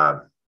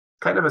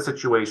kind of a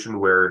situation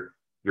where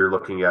you're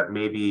looking at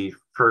maybe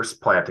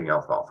first planting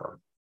alfalfa.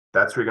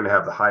 That's where you're going to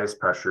have the highest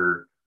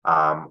pressure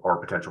or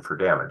potential for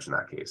damage in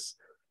that case.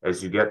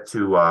 As you get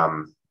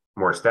to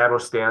more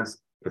established stands,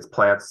 it's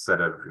plants that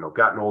have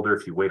gotten older.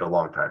 If you wait a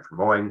long time for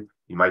mowing,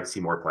 you might see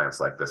more plants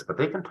like this, but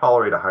they can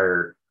tolerate a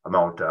higher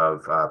amount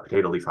of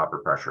potato leafhopper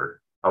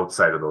pressure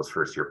outside of those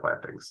first year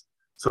plantings.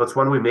 So it's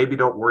one we maybe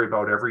don't worry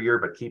about every year,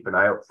 but keep an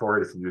eye out for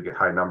it if you get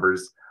high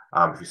numbers.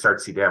 If you start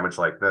to see damage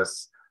like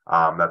this,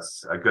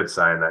 that's a good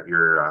sign that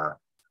you're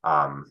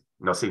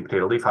seeing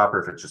potato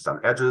leafhopper if it's just on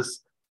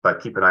edges,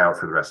 but keep an eye out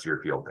for the rest of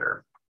your field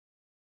there.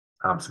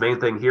 So main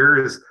thing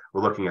here is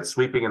we're looking at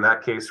sweeping in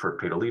that case for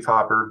potato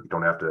leafhopper. You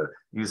don't have to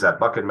use that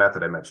bucket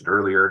method I mentioned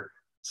earlier.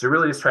 So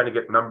really just trying to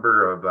get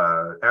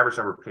average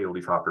number of potato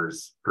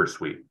leafhoppers per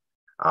sweep.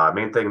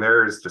 Main thing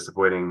there is just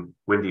avoiding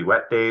windy,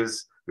 wet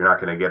days. You're not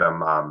going to get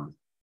them,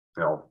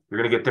 you're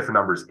going to get different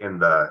numbers in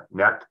the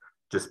net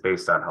just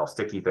based on how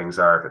sticky things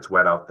are, if it's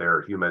wet out there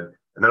or humid,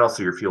 and then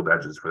also your field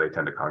edges where they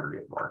tend to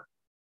congregate more.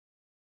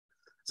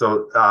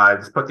 So I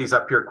just put these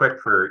up here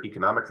quick for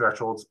economic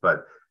thresholds,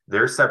 but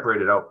they're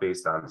separated out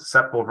based on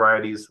susceptible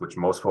varieties, which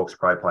most folks are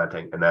probably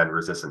planting, and then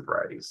resistant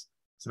varieties.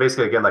 So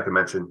basically, again, like I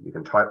mentioned, you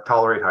can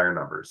tolerate higher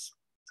numbers.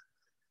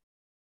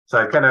 So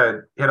I kind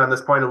of hit on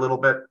this point a little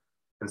bit.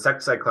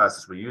 Insecticide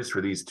classes we use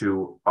for these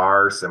two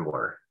are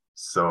similar.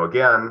 So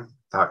again,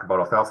 talk about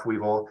alfalfa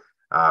weevil,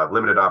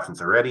 limited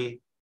options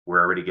already.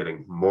 We're already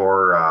getting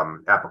more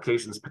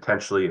applications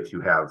potentially if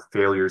you have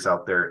failures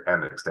out there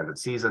and an extended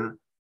season.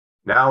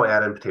 Now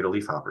add in potato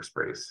leafhopper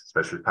sprays,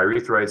 especially with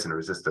pyrethroids and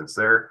resistance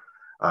there.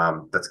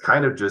 That's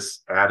kind of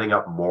just adding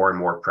up more and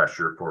more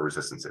pressure for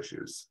resistance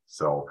issues.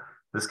 So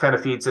this kind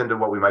of feeds into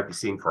what we might be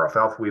seeing for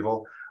alfalfa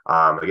weevil.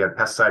 Again,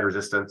 pesticide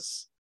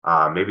resistance,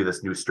 maybe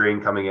this new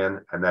strain coming in,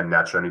 and then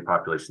natural enemy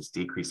populations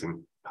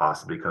decreasing,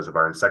 possibly because of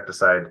our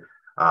insecticide,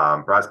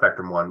 broad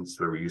spectrum ones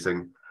we were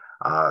using.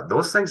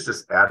 Those things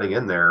just adding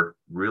in there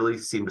really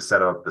seem to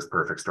set up this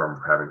perfect storm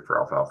we're having for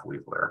alfalfa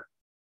weevil there.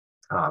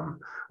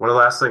 One of the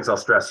last things I'll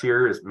stress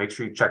here is make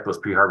sure you check those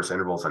pre-harvest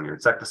intervals on your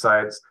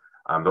insecticides.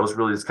 Those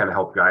really just kind of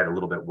help guide a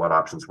little bit what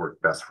options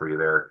work best for you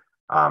there.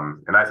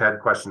 And I've had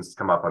questions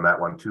come up on that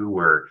one too,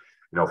 where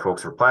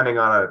folks are planning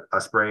on a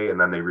spray and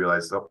then they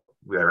realize, oh,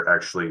 they're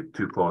actually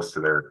too close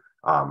to their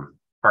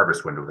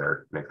harvest window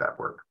there to make that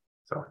work.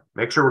 So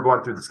make sure we're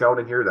going through the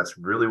scouting here. That's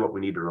really what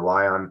we need to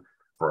rely on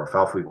for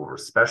alfalfa weevil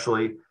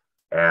especially.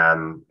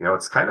 And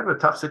it's kind of a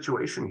tough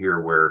situation here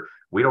where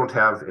we don't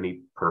have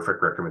any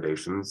perfect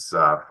recommendations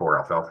for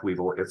alfalfa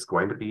weevil. It's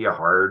going to be a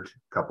hard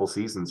couple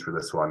seasons for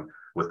this one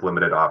with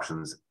limited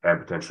options and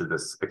potentially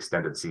this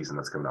extended season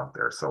that's coming out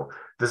there. So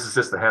this is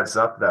just a heads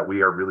up that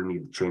we are really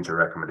need to change our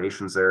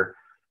recommendations there.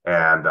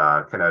 and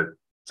kind of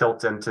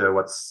tilt into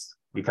what's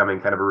becoming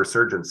kind of a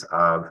resurgence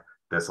of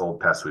this old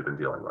pest we've been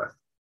dealing with.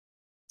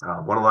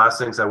 One of the last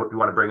things we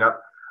want to bring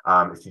up,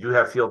 if you do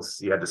have fields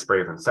you had to spray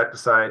with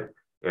insecticide,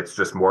 it's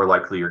just more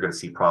likely you're going to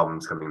see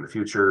problems coming in the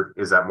future.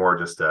 Is that more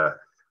just a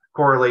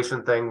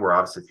correlation thing where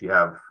obviously if you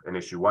have an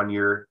issue one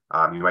year,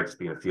 you might just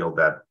be in a field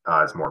that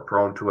is more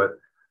prone to it.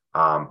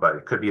 But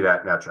it could be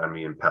that natural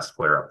enemy and pest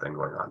flare-up thing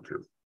going on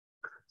too.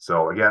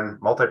 So again,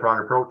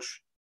 multi-pronged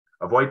approach,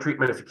 avoid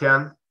treatment if you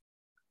can,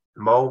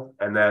 mow,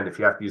 and then if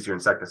you have to use your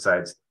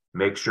insecticides,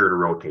 make sure to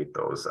rotate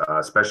those,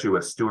 especially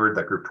with Steward,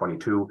 that group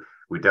 22.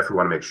 We definitely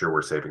want to make sure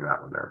we're saving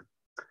that one there.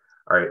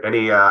 All right,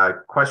 any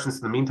questions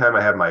in the meantime?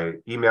 I have my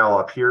email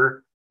up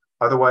here.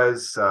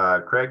 Otherwise,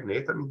 Craig,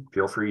 Nathan,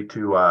 feel free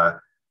to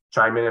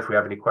chime in if we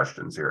have any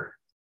questions here.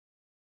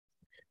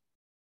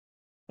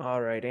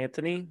 All right,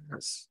 Anthony,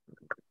 let's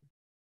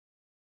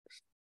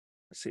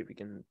see if we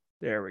can,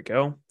 there we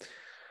go.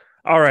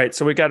 All right,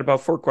 so we got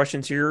about 4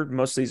 questions here.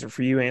 Most of these are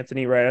for you,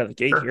 Anthony, right out of the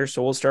gate here.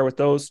 So we'll start with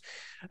those.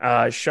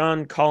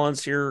 Sean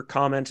Collins here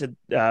commented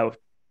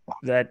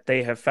that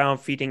they have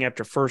found feeding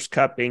after first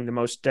cut being the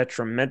most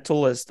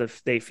detrimental as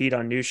they feed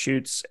on new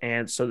shoots,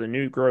 and so the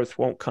new growth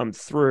won't come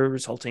through,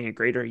 resulting in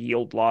greater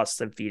yield loss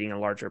than feeding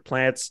on larger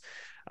plants.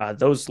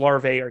 Those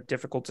larvae are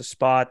difficult to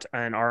spot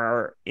and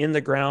are in the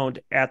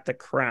ground at the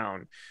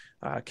crown.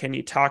 Can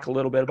you talk a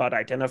little bit about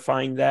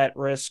identifying that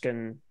risk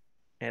and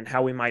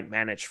how we might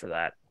manage for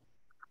that?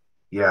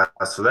 Yeah,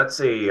 so that's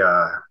a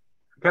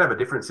kind of a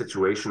different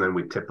situation than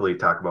we typically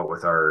talk about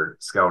with our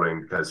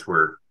scouting, because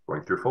we're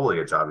going through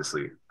foliage,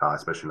 obviously,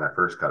 especially in that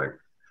first cutting.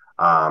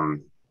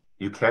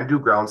 You can do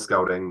ground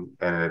scouting,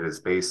 and it is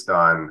based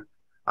on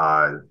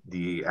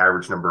the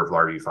average number of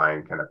larvae you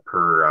find kind of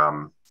per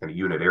kind of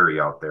unit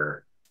area out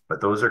there. But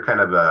those are kind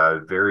of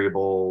a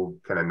variable,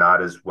 kind of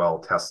not as well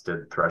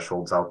tested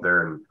thresholds out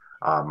there, and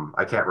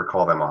I can't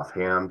recall them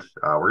offhand.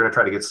 We're going to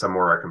try to get some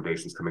more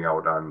recommendations coming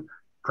out on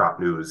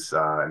crop news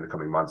in the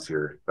coming months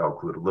here. They'll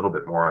include a little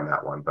bit more on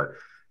that one. But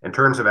in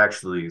terms of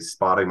actually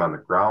spotting them on the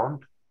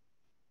ground,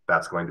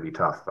 that's going to be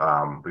tough.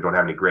 We don't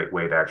have any great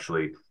way to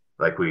actually,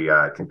 like we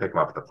can pick them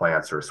up with the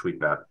plants or a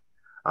sweep net.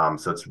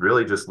 So it's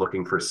really just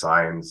looking for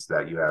signs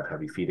that you have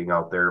heavy feeding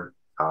out there,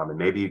 and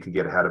maybe you can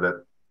get ahead of it.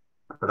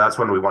 But that's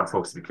when we want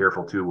folks to be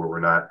careful too, where we're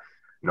not,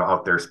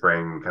 out there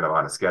spraying kind of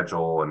on a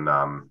schedule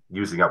and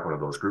using up one of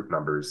those group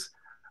numbers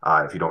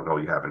if you don't know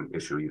you have an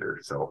issue either.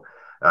 So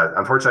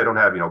unfortunately, I don't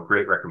have,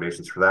 great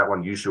recommendations for that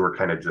one. Usually we're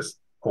kind of just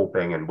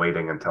hoping and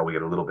waiting until we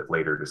get a little bit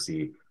later to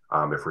see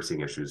if we're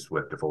seeing issues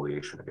with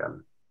defoliation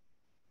again.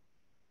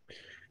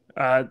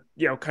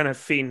 Kind of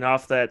feeding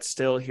off that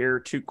still here,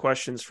 2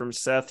 questions from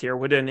Seth here.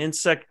 Would an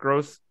insect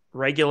growth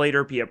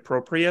regulator be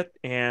appropriate?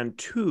 And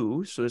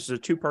 2, so this is a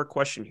 2-part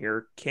question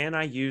here. Can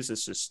I use a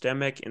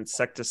systemic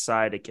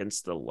insecticide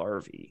against the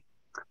larvae?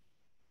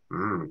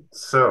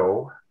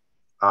 So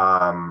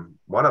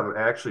one of them,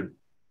 actually,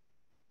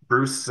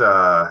 Bruce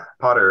Potter,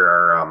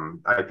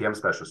 our IPM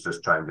specialist,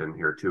 just chimed in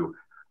here too.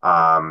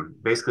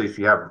 Basically, if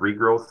you have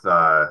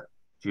regrowth,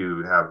 if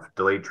you have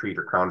delayed treat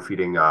or crown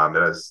feeding, it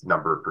has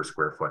number per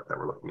square foot that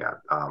we're looking at.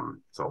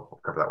 So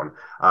we'll cover that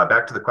one.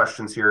 Back to the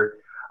questions here.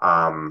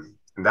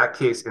 In that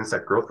case,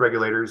 insect growth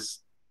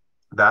regulators,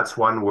 that's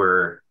one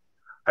where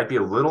I'd be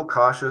a little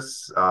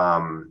cautious.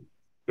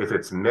 If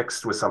it's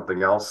mixed with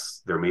something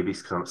else, there may be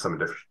some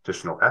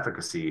additional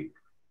efficacy.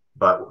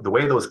 But the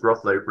way those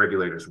growth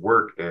regulators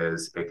work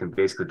is it can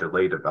basically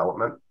delay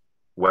development.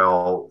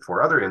 Well,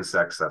 for other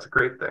insects, that's a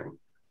great thing.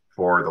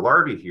 For the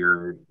larvae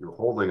here, you're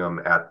holding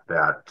them at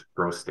that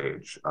growth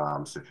stage.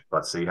 So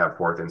let's say you have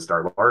 4th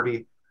instar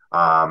larvae.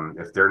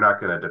 If they're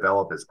not going to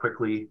develop as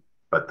quickly,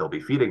 but they'll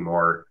be feeding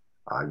more,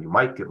 you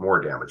might get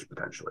more damage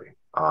potentially.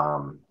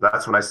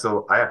 That's when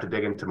I have to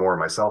dig into more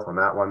myself on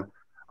that one.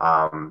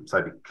 So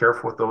I'd be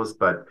careful with those,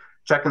 but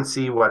check and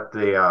see what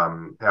they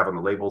have on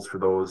the labels for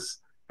those.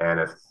 And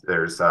if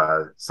there's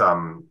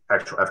some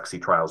actual efficacy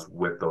trials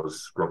with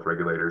those growth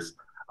regulators,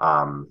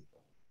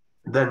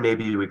 then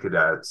maybe we could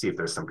see if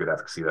there's some good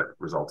efficacy that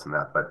results in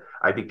that. But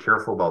I'd be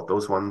careful about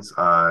those ones.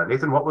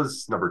 Nathan, what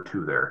was number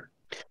 2 there?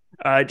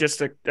 I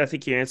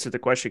think you answered the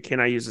question. Can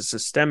I use a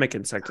systemic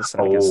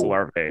insecticide against the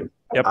larvae?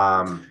 Yep.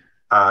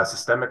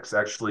 Systemics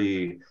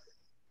actually,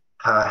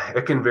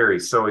 it can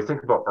vary. So we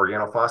think about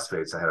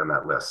organophosphates I had on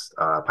that list.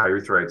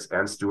 Pyrethroids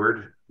and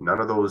Steward, none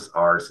of those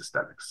are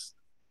systemics.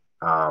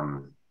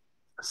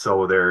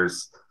 So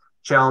there's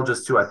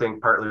challenges too. I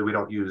think partly we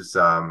don't use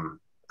foliar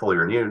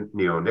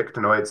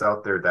neonicotinoids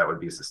out there. That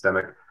would be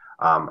systemic.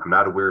 I'm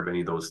not aware of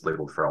any of those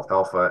labeled for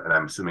alfalfa, and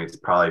I'm assuming it's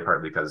probably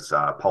partly because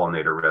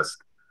pollinator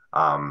risk.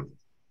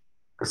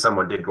 If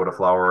someone did go to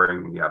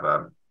flowering, you have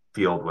a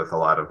field with a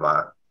lot of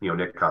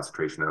neonic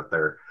concentration out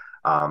there,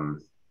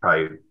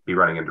 probably be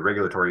running into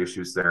regulatory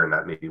issues there, and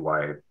that may be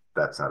why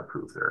that's not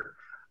approved there.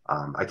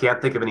 I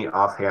can't think of any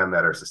offhand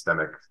that are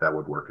systemic that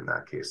would work in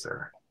that case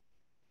there.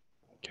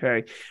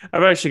 Okay.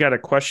 I've actually got a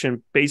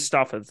question based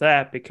off of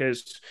that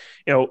because,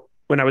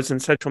 when I was in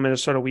central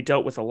Minnesota, we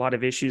dealt with a lot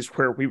of issues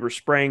where we were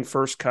spraying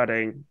first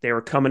cutting, they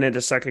were coming into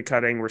second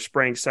cutting, we're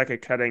spraying second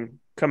cutting,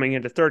 coming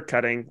into third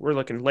cutting. We're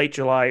looking late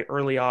July,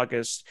 early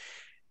August,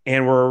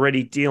 and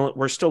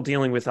we're still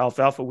dealing with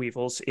alfalfa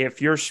weevils.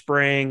 If you're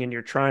spraying and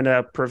you're trying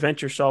to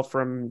prevent yourself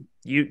from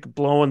you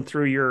blowing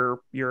through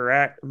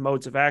your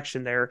modes of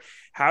action there,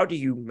 how do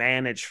you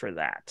manage for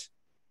that?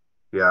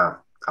 Yeah.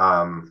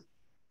 And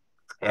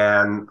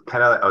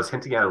kind of, I was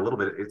hinting at it a little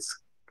bit. It's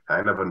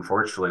kind of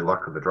unfortunately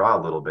luck of the draw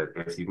a little bit.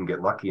 If you can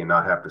get lucky and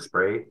not have to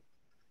spray,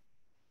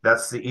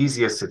 that's the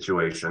easiest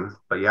situation.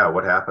 But yeah,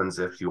 what happens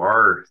if you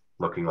are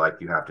looking like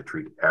you have to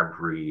treat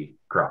every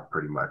crop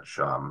pretty much,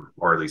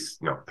 or at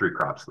least, 3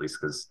 crops at least,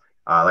 because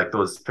like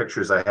those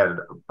pictures I had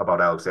about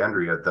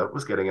Alexandria, that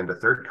was getting into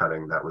third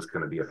cutting, that was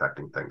going to be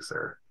affecting things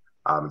there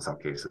in some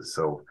cases.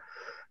 So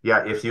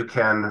yeah, if you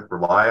can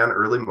rely on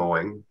early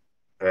mowing,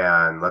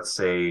 and let's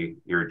say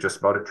you're just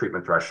about a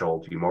treatment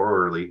threshold, you mow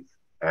early,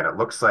 and it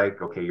looks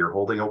like, okay, you're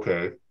holding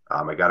okay.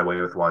 I got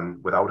away with one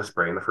without a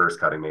spray in the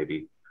first cutting,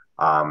 maybe.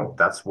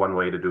 That's one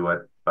way to do it.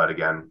 But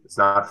again, it's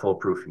not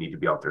foolproof. You need to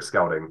be out there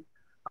scouting.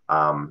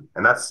 And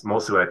that's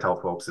mostly what I tell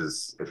folks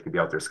is if you can be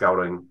out there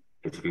scouting,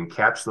 if you can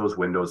catch those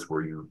windows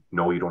where you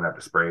know you don't have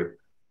to spray,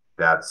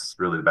 that's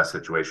really the best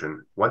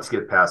situation. Once you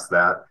get past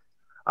that,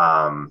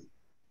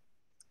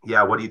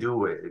 yeah, what do you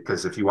do?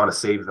 Because if you want to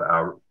save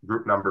a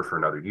group number for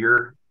another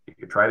year, you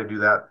could try to do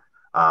that.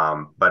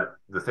 But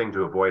the thing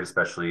to avoid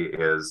especially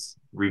is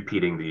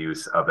repeating the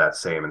use of that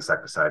same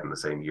insecticide in the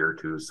same year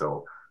too.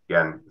 So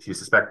again, if you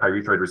suspect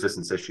pyrethroid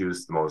resistance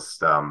issues, the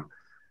most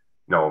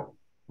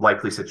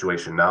likely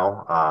situation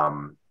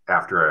now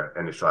after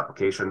an initial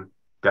application,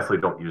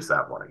 definitely don't use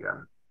that one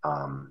again.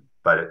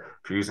 But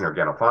if you're using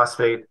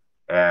organophosphate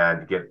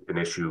and get an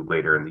issue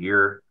later in the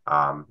year,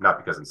 not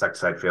because of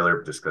insecticide failure,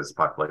 but just because the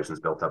population is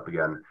built up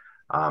again,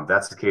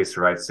 that's the case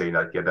where I'd say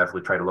that, yeah,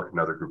 definitely try to look at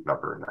another group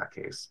number in that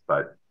case.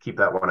 But keep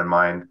that one in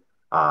mind,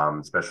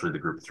 especially the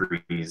group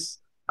 3s.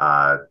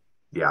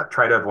 Yeah,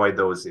 try to avoid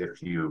those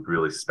if you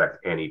really suspect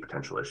any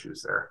potential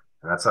issues there.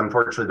 And that's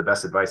unfortunately the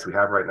best advice we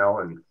have right now.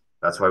 And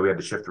that's why we had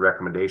to shift the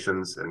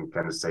recommendations and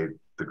kind of say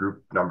the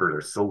group numbers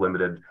are so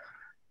limited.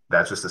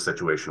 That's just a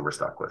situation we're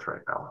stuck with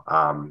right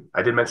now.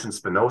 I did mention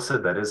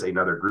spinosad. That is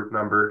another group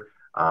number,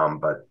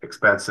 but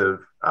expensive.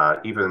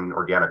 Even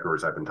organic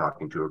growers I've been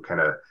talking to have kind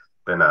of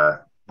been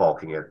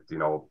bulking it,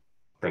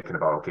 thinking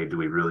about, okay, do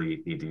we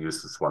really need to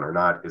use this one or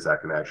not? Is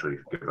that going to actually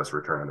give us a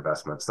return on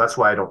investments? That's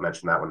why I don't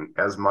mention that one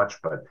as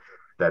much, but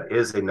that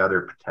is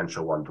another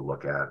potential one to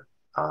look at.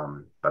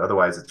 But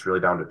otherwise, it's really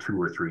down to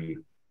 2 or 3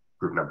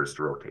 group numbers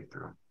to rotate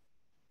through.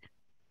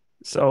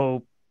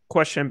 So,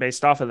 question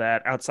based off of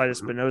that, outside of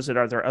spinosad,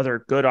 are there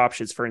other good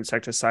options for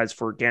insecticides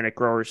for organic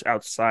growers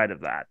outside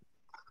of that?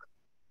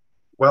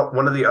 Well,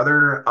 one of the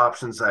other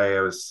options I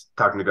was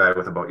talking to a guy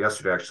with about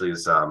yesterday actually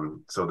is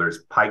so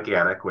there's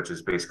pyganic, which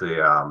is basically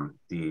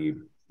the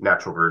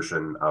natural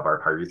version of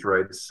our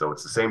pyrethroids. So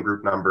it's the same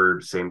group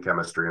number, same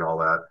chemistry and all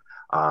that.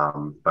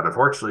 But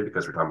unfortunately,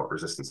 because we're talking about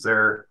resistance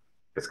there,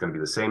 it's going to be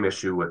the same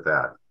issue with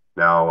that.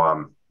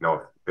 Now,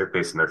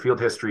 based on their field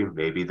history,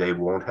 maybe they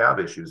won't have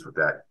issues with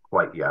that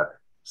quite yet.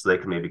 So they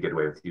can maybe get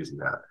away with using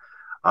that.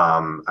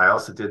 I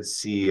also did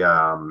see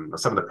some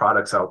of the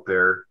products out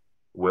there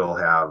will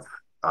have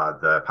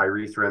the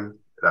pyrethrin,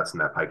 that's in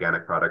that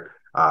pyganic product,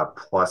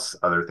 plus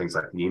other things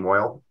like neem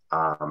oil.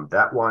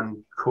 That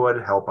one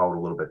could help out a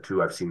little bit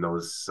too. I've seen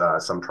those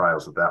some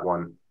trials with that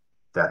one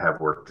that have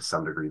worked to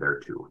some degree there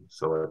too.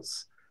 So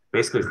it's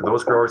basically for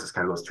those growers, it's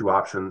kind of those 2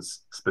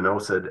 options,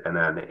 spinosad and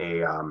then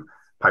a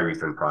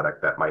pyrethrin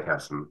product that might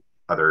have some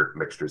other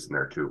mixtures in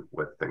there too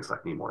with things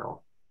like neem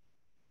oil.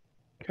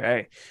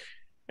 Okay.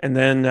 And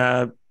then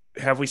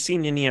have we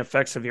seen any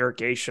effects of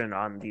irrigation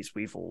on these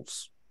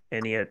weevils?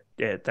 Any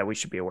that we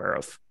should be aware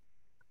of?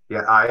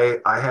 Yeah,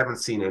 I haven't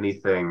seen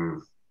anything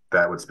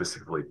that would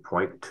specifically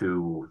point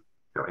to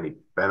any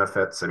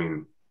benefits. I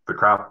mean, the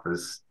crop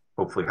is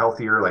hopefully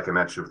healthier. Like I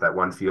mentioned with that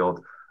one field,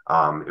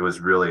 it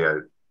was really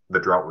the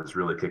drought was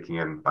really kicking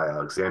in by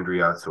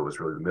Alexandria, so it was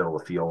really the middle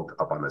of the field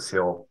up on this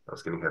hill that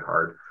was getting hit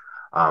hard.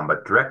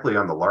 But directly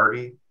on the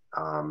larvae,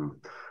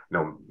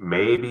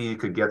 maybe you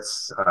could get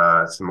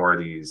some more of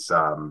these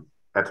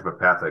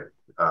entomopathic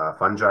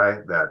fungi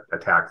that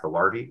attack the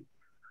larvae.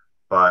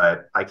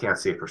 But I can't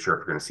say for sure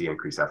if we're going to see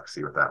increased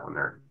efficacy with that one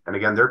there. And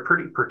again, they're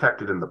pretty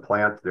protected in the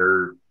plant.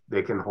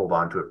 They can hold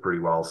on to it pretty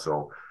well.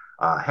 So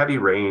heavy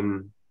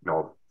rain,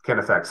 can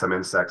affect some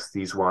insects.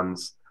 These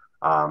ones,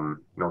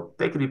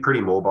 they can be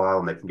pretty mobile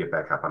and they can get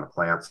back up on the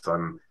plant. So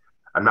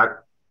I'm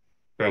not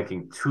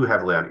banking too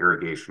heavily on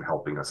irrigation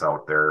helping us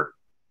out there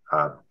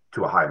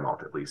to a high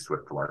amount, at least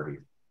with the larvae.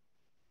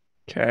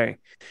 Okay.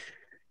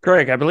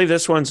 Greg, I believe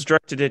this one's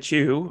directed at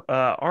you.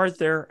 Are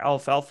there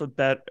alfalfa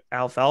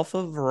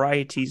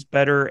varieties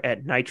better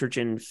at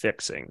nitrogen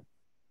fixing?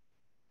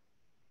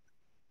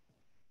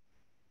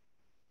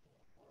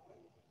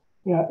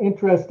 Yeah,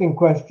 interesting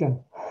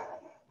question.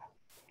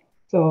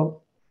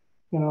 So,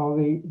 the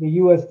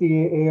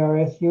USDA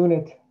ARS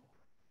unit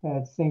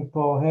at St.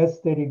 Paul has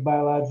studied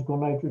biological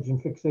nitrogen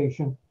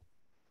fixation.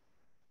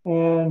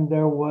 And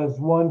there was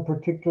one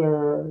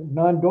particular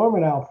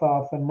non-dormant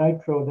alfalfa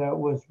nitro that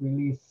was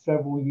released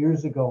several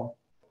years ago.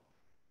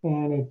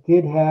 And it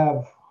did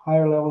have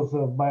higher levels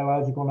of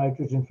biological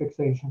nitrogen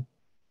fixation,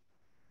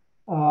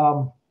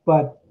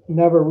 but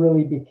never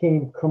really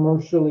became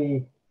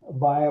commercially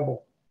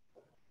viable.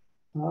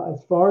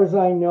 As far as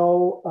I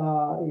know,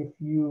 if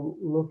you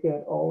look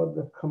at all of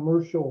the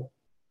commercial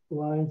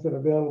lines that are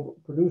available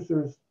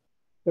producers,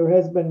 there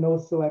has been no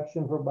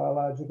selection for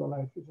biological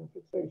nitrogen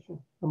fixation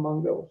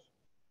among those.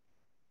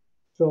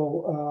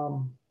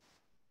 So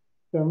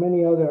there are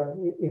many other.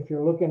 If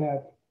you're looking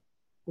at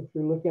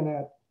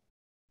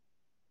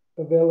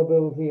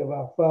availability of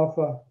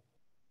alfalfa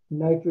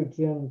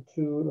nitrogen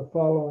to the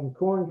following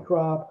corn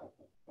crop,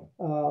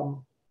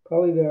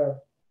 probably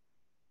there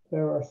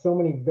are so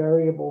many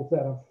variables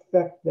that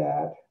affect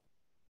that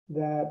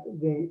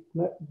the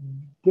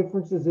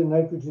differences in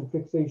nitrogen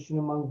fixation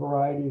among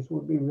varieties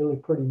would be really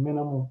pretty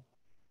minimal.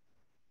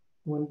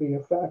 Wouldn't be a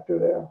factor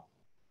there.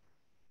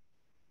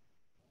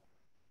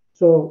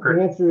 So Great.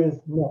 the answer is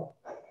no.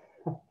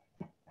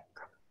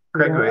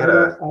 Craig,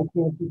 I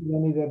can't think of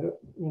any that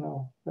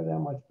are that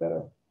much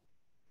better.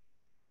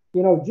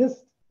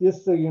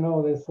 Just so you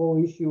know, this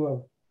whole issue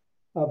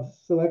of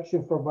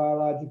selection for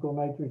biological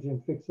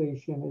nitrogen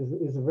fixation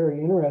is a very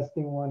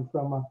interesting one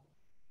from a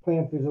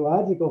plant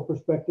physiological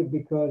perspective,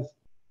 because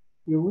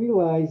you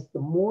realize the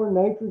more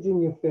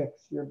nitrogen you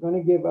fix, you're going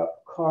to give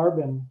up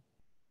carbon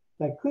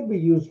that could be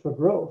used for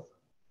growth.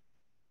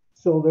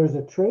 So there's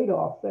a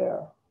trade-off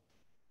there.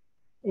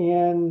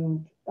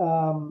 And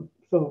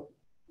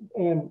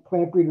and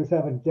plant breeders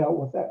haven't dealt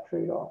with that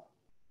trade-off.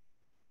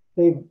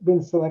 They've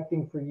been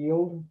selecting for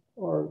yield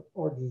or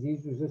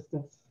disease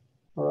resistance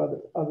or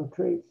other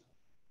traits.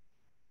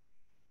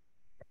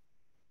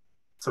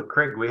 So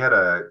Craig, we had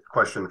a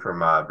question from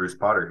Bruce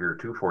Potter here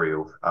too for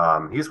you.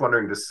 He's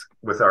wondering, just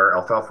with our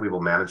alfalfa weevil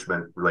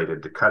management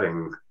related to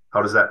cutting,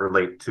 how does that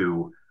relate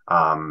to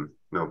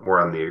more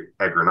on the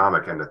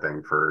agronomic end of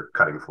thing for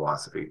cutting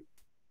philosophy?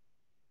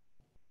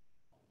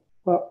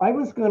 Well, I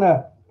was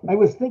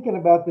thinking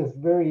about this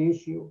very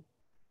issue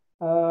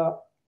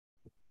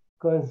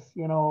because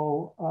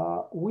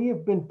we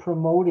have been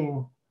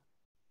promoting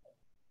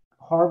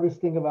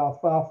harvesting of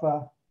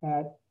alfalfa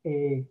at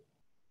a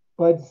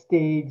bud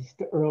stage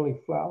to early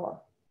flower,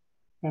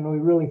 and we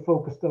really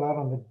focused a lot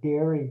on the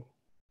dairy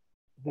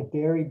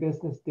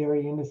business,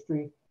 dairy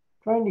industry,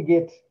 trying to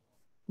get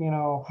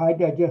high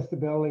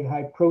digestibility,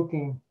 high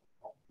protein.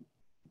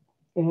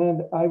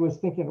 And I was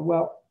thinking,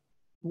 well,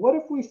 what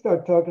if we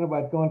start talking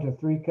about going to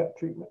 3-cut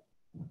treatment?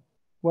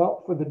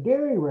 Well, for the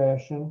dairy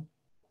ration,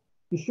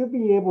 you should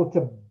be able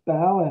to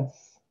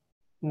balance,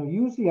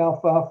 use the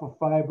alfalfa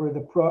fiber,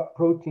 the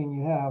protein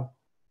you have,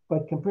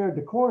 but compared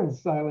to corn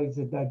silage,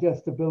 the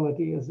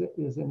digestibility is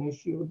an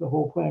issue, the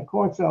whole plant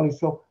corn silage.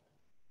 So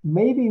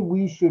maybe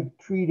we should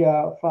treat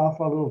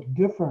alfalfa a little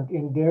different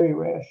in dairy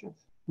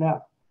rations.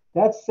 Now,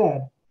 that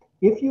said,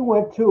 if you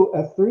went to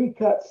a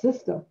 3-cut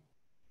system,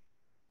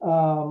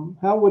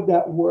 how would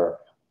that work?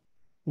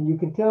 And you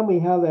can tell me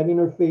how that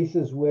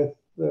interfaces with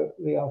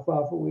the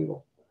alfalfa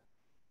weevil.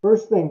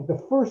 First thing, the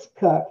first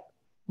cut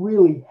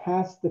really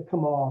has to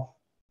come off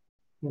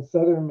in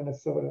southern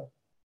Minnesota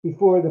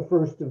before the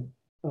 1st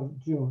of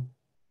June,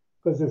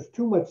 because there's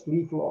too much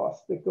leaf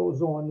loss that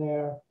goes on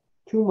there,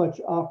 too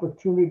much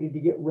opportunity to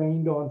get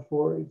rained on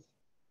forage.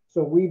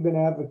 So we've been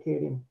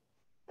advocating,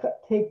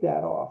 take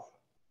that off.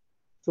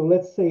 So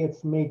let's say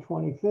it's May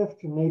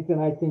 25th. Nathan,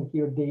 I think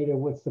your data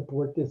would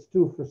support this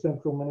too for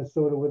central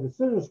Minnesota with the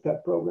scissors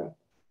cut program.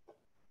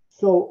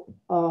 So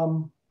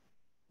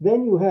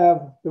then you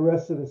have the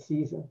rest of the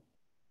season.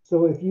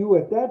 So if you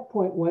at that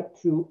point went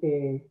to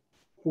a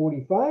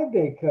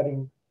 45-day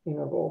cutting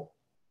interval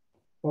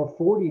or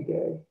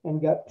 40-day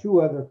and got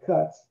 2 other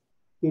cuts,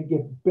 you'd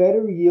get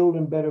better yield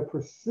and better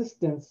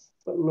persistence,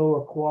 but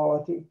lower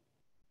quality,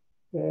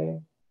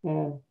 okay,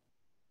 and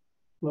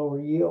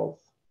lower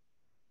yields.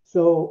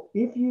 So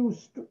if you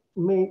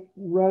may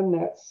run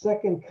that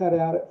second cut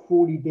out at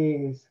 40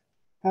 days,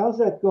 how's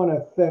that going to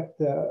affect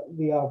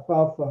the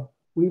alfalfa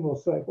weevil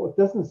cycle? It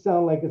doesn't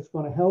sound like it's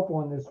going to help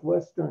on this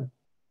western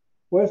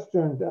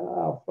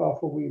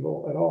alfalfa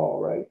weevil at all,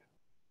 right?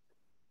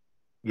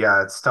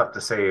 Yeah, it's tough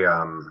to say.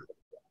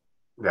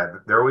 Yeah,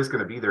 they're always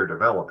going to be there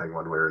developing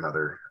one way or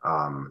another.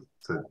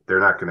 So they're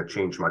not going to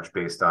change much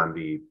based on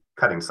the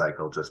cutting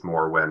cycle, just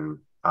more when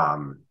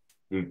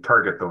you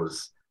target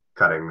those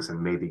cuttings and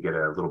maybe get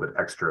a little bit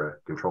extra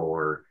control,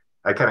 or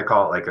I kind of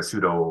call it like a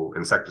pseudo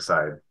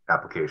insecticide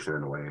application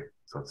in a way.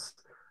 So it's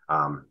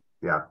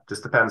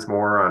just depends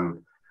more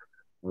on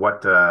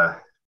what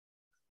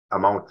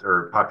amount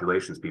or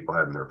populations people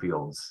have in their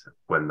fields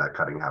when that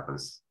cutting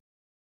happens.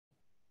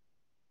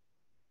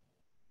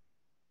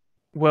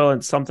 Well,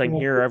 and something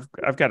here,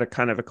 I've got a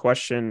kind of a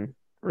question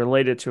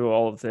related to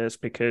all of this,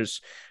 because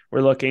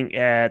we're looking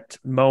at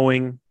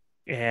mowing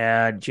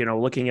And,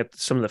 looking at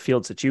some of the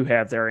fields that you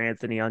have there,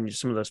 Anthony, on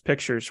some of those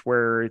pictures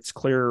where it's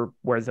clear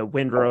where the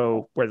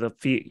windrow, where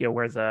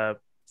the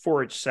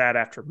forage sat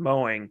after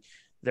mowing,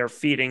 they're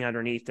feeding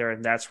underneath there,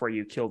 and that's where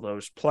you kill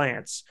those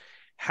plants.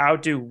 How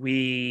do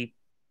we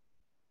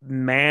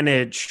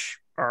manage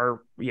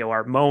our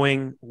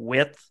mowing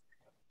width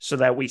so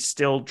that we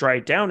still dry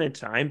down in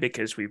time,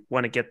 because we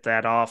want to get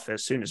that off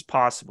as soon as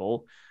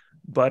possible,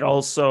 but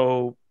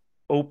also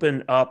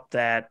open up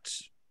that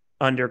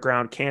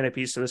underground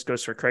canopy? So this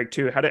goes for Craig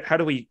too. How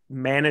do we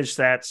manage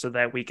that so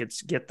that we could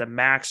get the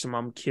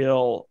maximum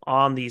kill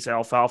on these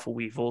alfalfa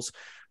weevils,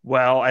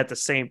 while at the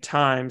same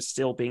time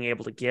still being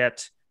able to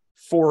get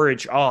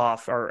forage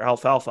off or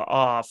alfalfa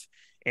off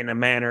in a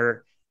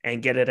manner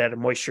and get it at a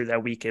moisture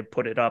that we could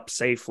put it up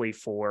safely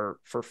for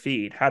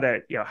feed? How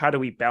do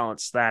we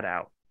balance that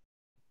out?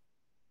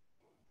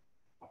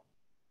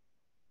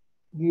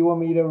 Do you want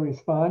me to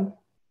respond?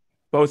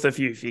 Both of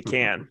you, if you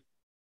can.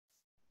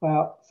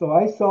 Well, so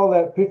I saw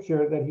that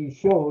picture that he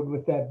showed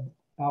with that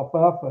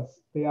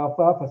the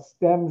alfalfa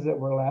stems that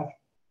were left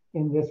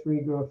in this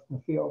regrowth in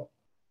the field.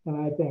 And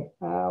I think,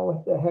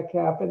 what the heck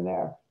happened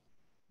there?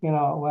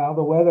 Well,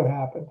 the weather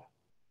happened.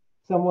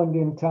 Someone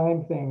didn't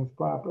time things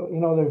properly.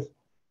 There's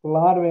a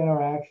lot of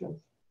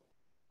interactions.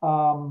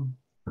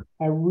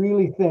 I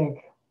really think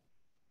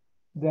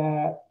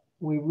that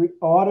we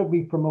ought to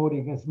be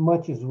promoting as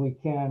much as we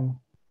can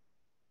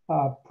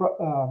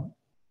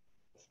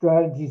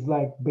strategies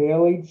like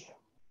baleage,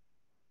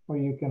 where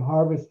you can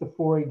harvest the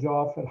forage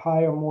off at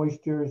higher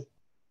moistures.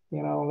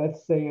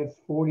 Let's say it's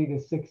 40 to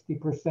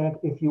 60%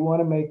 if you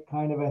want to make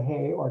kind of a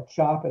hay or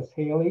chop as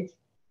haylage.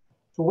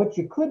 So what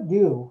you could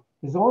do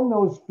is on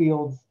those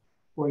fields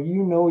where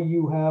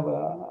you have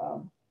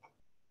a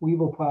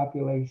weevil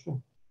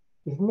population,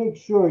 is make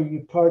sure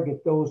you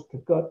target those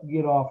to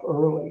get off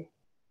early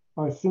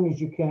or as soon as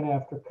you can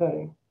after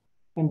cutting.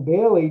 And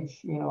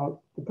baleage,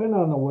 depending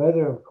on the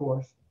weather, of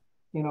course,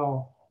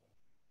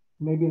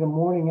 maybe the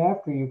morning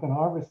after you can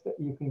harvest it,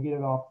 you can get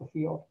it off the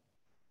field.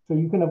 So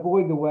you can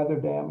avoid the weather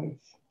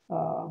damage.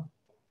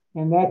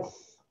 And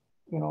that's,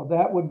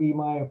 that would be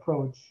my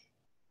approach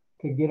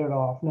to get it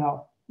off.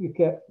 Now, you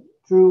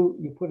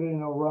put it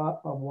in a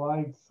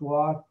wide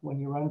swath. When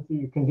you run through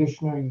your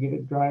conditioner, you get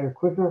it drier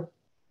quicker.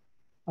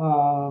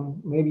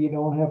 Maybe you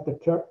don't have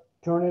to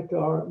turn it,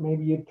 or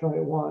maybe you turn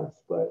it once,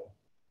 but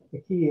the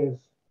key is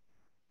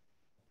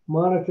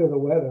monitor the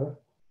weather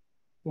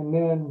and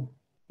then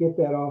get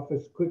that off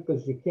as quick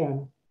as you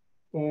can.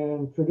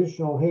 And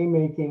traditional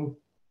haymaking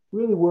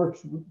really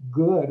works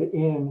good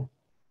in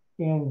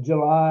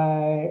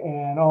July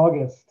and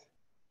August,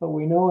 but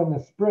we know in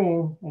the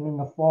spring and in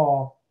the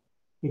fall,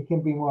 it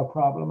can be more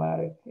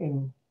problematic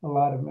in a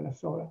lot of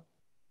Minnesota.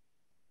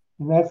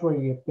 And that's where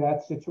you get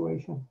that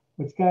situation,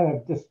 which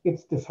kind of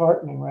it's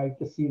disheartening, right,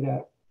 to see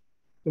that,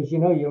 because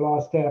you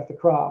lost half the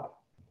crop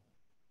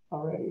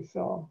already.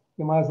 So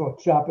you might as well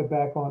chop it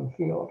back on the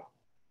field.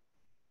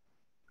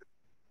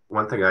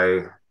 One thing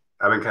I've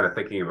been kind of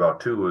thinking about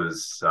too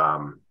is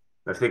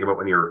I think about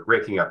when you're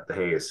raking up the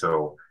hay.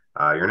 So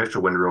your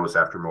initial windrows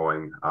after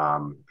mowing,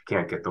 you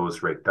can't get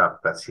those raked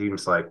up. That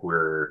seems like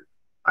where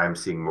I'm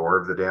seeing more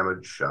of the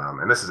damage.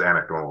 And this is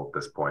anecdotal at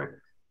this point.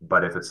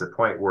 But if it's a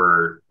point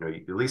where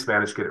you at least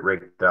manage to get it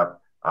raked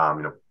up,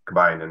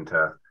 combined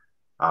into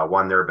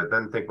one there, but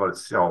then think about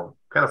it's kind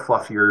of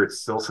fluffier.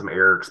 It's still some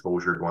air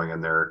exposure going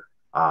in there.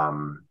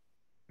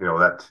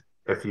 That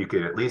if you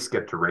could at least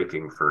get to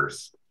raking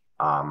first,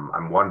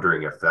 I'm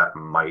wondering if that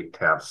might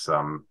have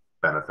some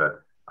benefit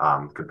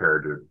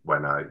compared to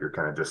when you're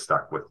kind of just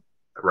stuck with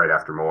right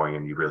after mowing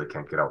and you really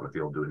can't get out in the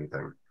field do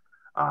anything.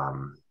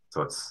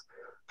 So it's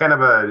kind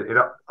of it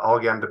all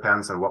again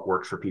depends on what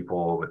works for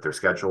people with their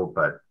schedule,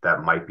 but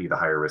that might be the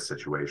higher risk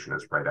situation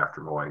is right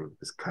after mowing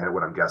is kind of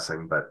what I'm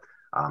guessing, but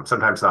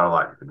sometimes not a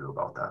lot you can do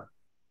about that.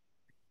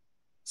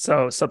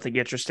 So something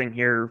interesting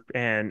here,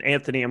 and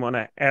Anthony, I'm going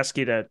to ask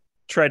you to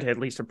try to at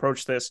least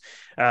approach this.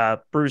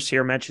 Bruce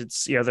here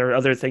mentions, there are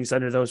other things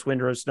under those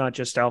windrows, not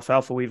just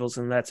alfalfa weevils,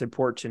 and that's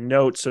important to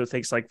note. So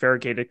things like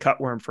variegated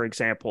cutworm, for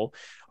example,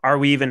 are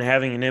we even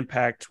having an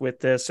impact with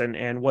this?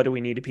 And what do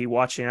we need to be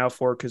watching out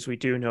for? Because we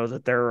do know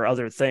that there are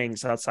other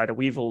things outside of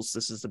weevils.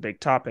 This is the big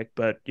topic,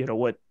 but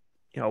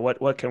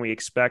what can we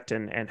expect,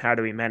 and how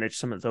do we manage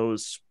some of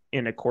those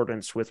in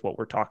accordance with what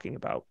we're talking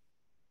about?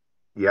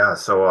 Yeah,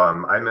 so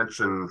I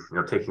mentioned,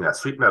 taking that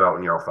sweet net out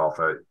in your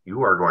alfalfa,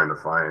 you are going to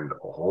find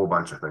a whole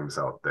bunch of things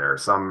out there.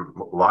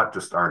 A lot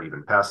just aren't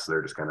even pests.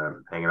 They're just kind of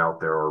hanging out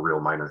there or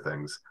real minor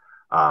things.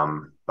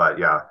 But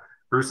yeah,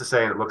 Bruce is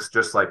saying it looks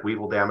just like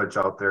weevil damage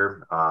out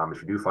there.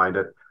 If you do find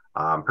it,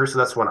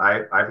 personally, that's one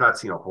I've not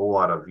seen a whole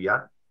lot of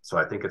yet. So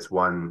I think it's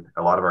one,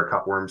 a lot of our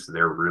cutworms,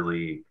 they're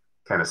really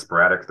kind of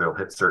sporadic. They'll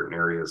hit certain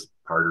areas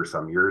harder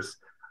some years.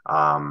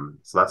 So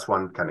that's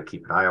one kind of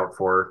keep an eye out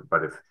for.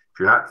 But if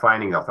you're not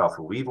finding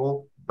alfalfa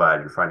weevil, but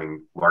you're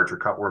finding larger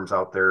cutworms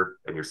out there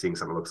and you're seeing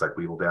something that looks like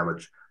weevil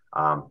damage,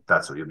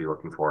 that's what you'll be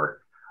looking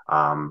for.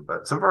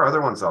 But some of our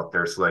other ones out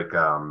there, so like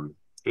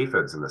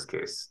aphids in this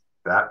case,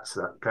 that's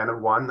kind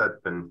of one that's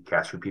been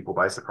catching people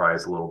by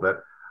surprise a little bit.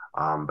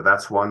 But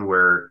that's one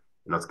where,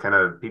 it's kind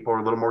of people are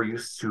a little more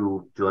used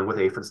to dealing with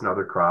aphids and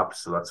other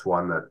crops. So that's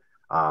one that,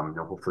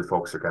 hopefully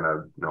folks are kind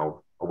of,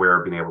 aware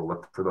of being able to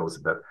look for those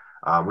a bit.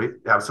 We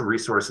have some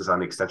resources on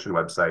the extension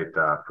website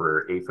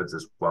for aphids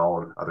as well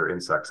and other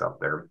insects out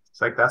there.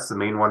 So like that's the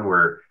main one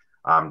where,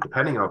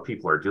 depending on what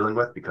people are dealing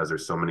with, because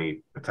there's so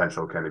many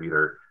potential kind of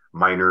either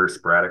minor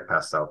sporadic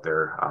pests out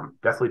there,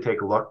 definitely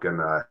take a look and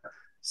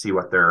see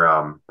what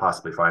they're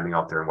possibly finding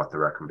out there and what the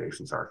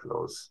recommendations are for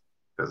those.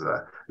 Because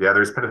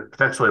there's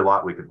potentially a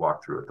lot we could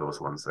walk through with those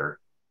ones there.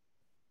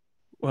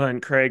 Well,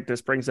 and Craig,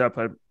 this brings up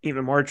an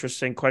even more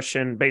interesting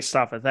question based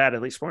off of that,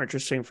 at least more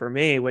interesting for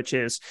me, which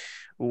is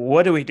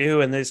what do we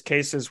do in these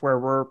cases where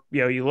we're,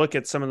 you look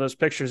at some of those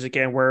pictures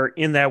again, where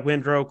in that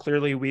windrow,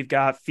 clearly we've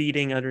got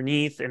feeding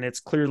underneath and it's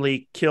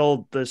clearly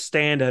killed the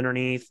stand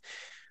underneath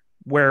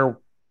where,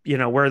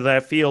 where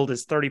that field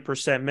is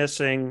 30%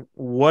 missing.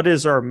 What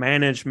is our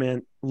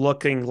management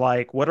looking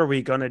like? What are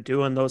we going to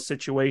do in those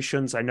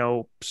situations? I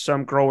know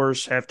some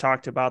growers have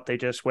talked about they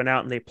just went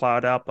out and they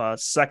plowed up a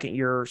second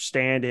year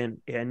stand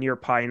in near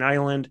Pine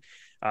Island.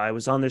 It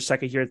was on their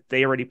second year.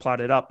 They already plowed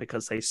it up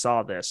because they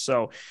saw this.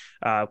 So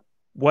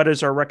what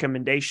is our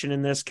recommendation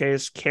in this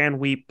case? Can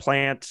we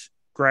plant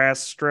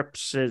grass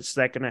strips? Is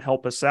that going to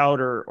help us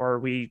out, or are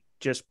we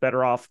just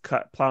better off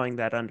plowing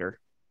that under?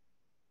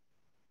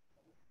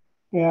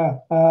 Yeah,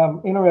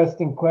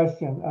 interesting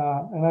question.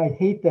 And I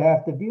hate to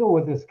have to deal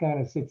with this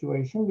kind of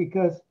situation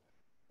because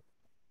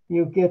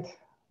it's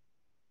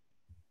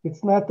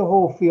not the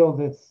whole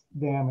field that's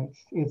damaged.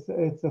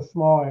 It's a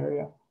small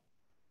area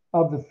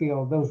of the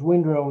field. Those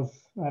windrows,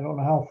 I don't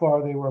know how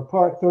far they were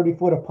apart, 30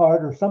 foot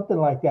apart or something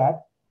like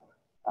that.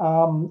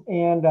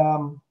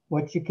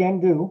 What you can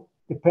do,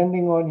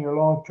 depending on your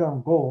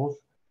long-term goals,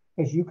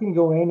 is you can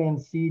go in and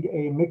seed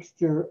a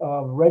mixture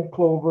of red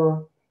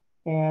clover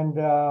and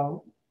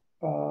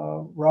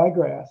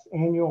ryegrass,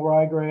 annual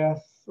ryegrass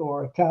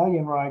or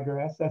Italian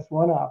ryegrass. That's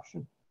one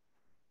option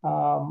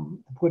to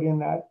put in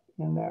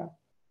there.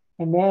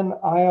 And then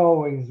I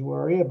always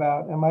worry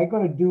about, am I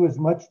going to do as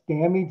much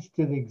damage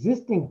to the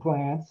existing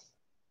plants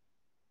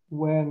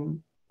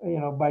when,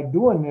 by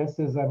doing this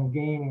as I'm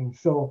gaining?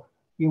 So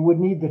you would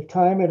need to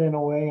time it in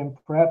a way and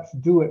perhaps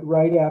do it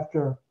right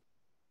after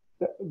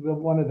the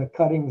one of the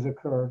cuttings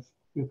occurs.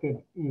 You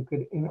could,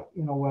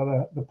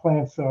 while the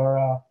plants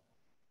are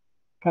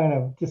kind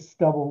of just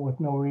stubble with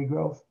no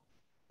regrowth.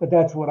 But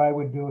that's what I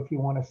would do if you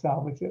want to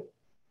salvage it.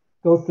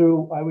 Go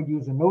through, I would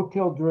use a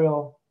no-till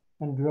drill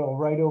and drill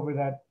right over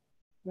that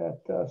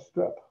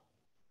strip.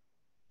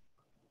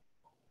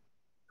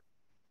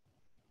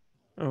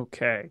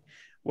 Okay.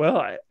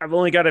 Well, I've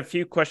only got a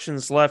few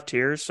questions left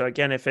here. So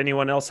again, if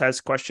anyone else has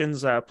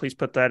questions, please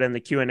put that in the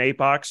Q&A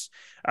box.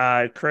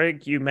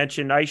 Craig, you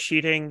mentioned ice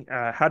sheeting.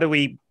 How do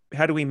we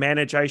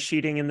manage ice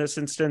sheeting in this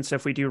instance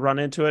if we do run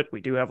into it?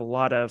 We do have a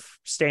lot of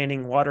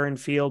standing water in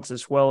fields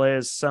as well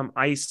as some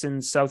ice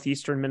in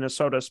southeastern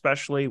Minnesota,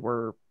 especially.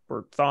 We're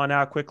thawing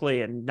out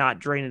quickly and not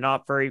draining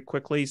off very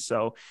quickly.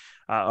 So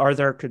are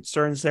there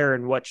concerns there,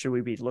 and what should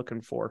we be looking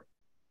for?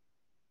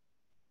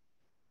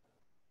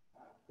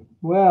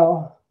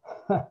 Well,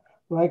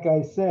 like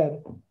I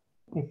said,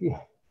 if you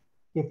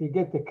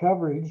get the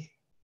coverage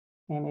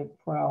and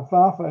for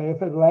alfalfa,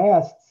 if it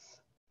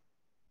lasts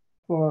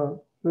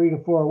for 3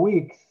 to 4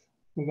 weeks,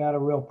 you got a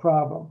real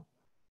problem.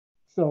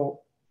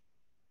 So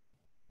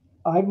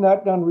I've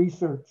not done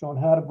research on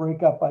how to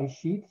break up ice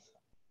sheets,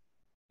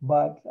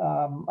 but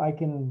I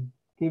can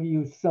give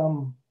you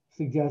some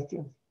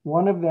suggestions.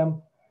 One of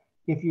them,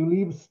 if you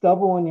leave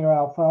stubble in your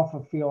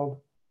alfalfa field,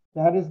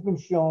 that has been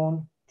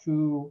shown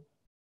to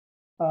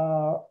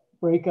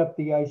break up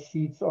the ice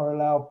sheets or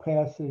allow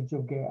passage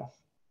of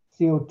gas.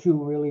 CO2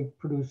 really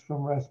produced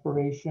from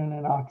respiration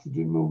and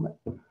oxygen movement.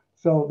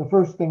 So the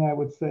first thing I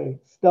would say,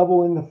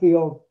 stubble in the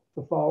field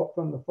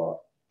from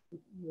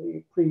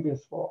the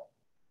previous fall.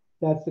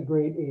 That's a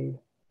great aid.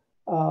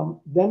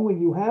 Then when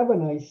you have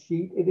an ice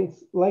sheet, it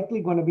is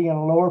likely going to be in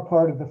a lower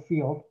part of the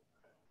field.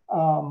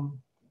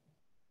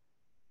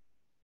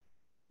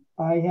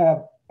 I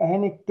have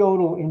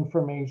anecdotal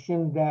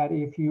information that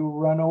if you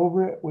run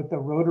over it with a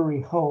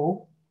rotary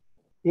hoe,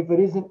 if it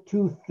isn't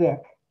too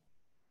thick,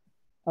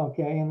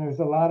 okay, and there's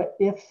a lot of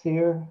ifs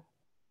here,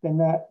 then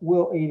that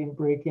will aid in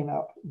breaking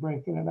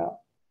it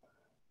up.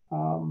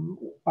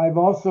 I've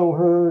also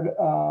heard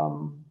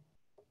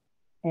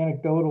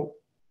anecdotal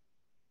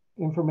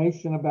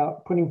information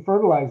about putting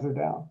fertilizer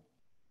down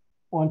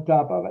on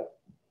top of it.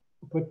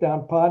 Put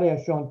down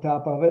potash on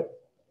top of it,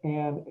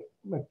 and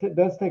it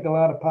does take a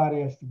lot of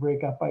potash to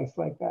break up ice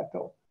like that,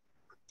 though.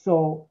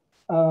 So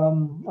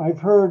I've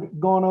heard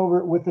going over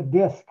it with a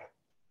disc,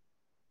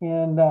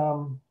 and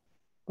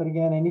but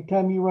again,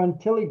 anytime you run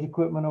tillage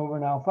equipment over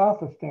an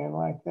alfalfa stand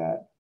like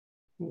that,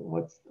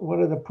 what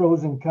are the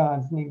pros and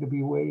cons need to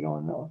be weighed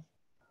on those?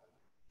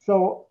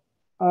 So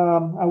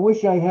I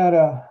wish I had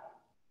a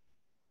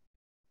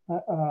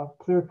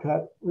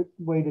clear-cut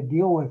way to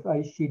deal with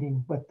ice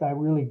sheeting, but I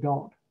really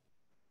don't.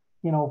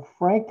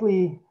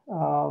 frankly,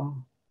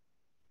 although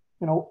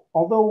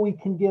we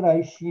can get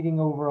ice sheeting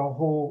over a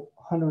whole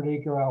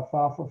 100-acre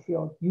alfalfa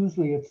field,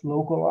 usually it's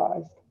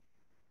localized.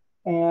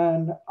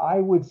 And I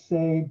would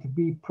say, to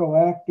be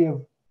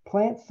proactive,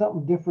 plant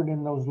something different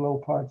in those low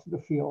parts of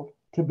the field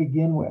to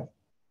begin with.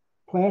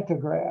 Plant a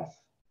grass,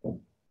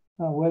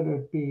 whether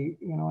it be,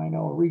 I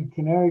know reed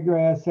canary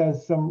grass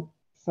has some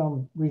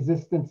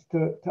resistance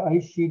to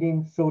ice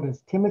sheeting. So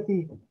does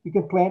Timothy. You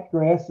can plant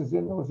grasses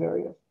in those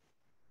areas,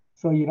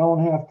 so you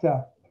don't have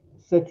to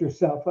set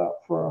yourself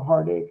up for a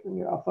heartache when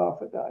your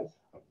alfalfa dies.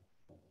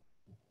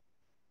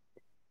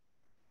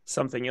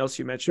 Something else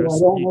you mentioned. So I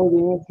don't know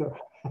the answer.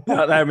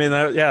 I mean,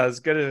 yeah, it's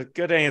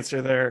good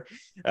answer there.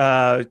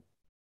 Or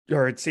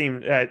it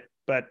seemed that,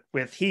 but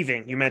with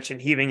heaving, you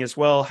mentioned heaving as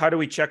well. How do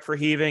we check for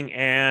heaving,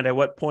 and at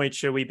what point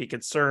should we be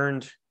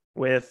concerned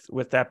with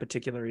that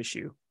particular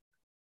issue?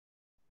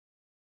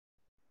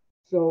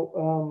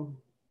 So,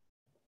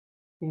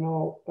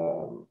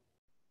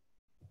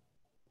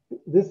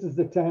 this is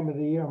the time of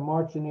the year,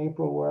 March and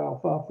April, where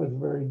alfalfa is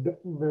very,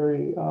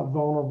 very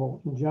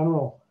vulnerable in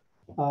general.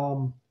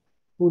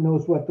 Who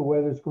knows what the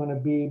weather's going to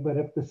be, but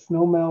if the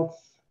snow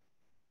melts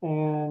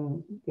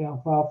and the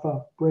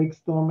alfalfa breaks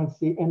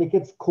dormancy and it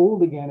gets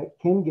cold again, it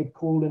can get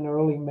cold in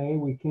early May.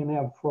 We can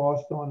have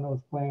frost on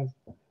those plants.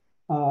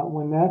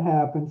 When that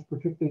happens,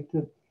 particularly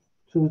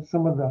to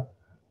some of the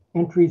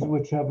entries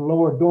which have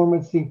lower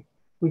dormancy,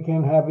 we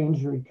can have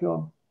injury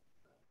to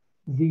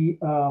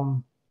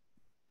them.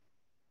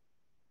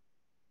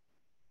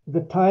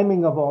 The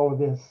timing of all of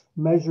this,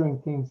 measuring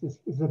things,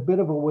 is a bit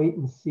of a wait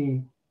and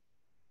see.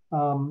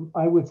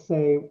 I would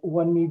say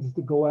one needs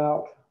to go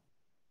out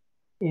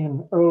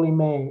in early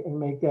May and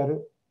make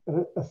that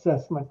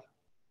assessment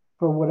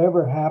for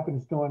whatever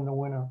happens during the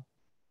winter.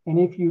 And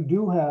if you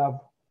do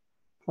have,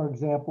 for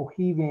example,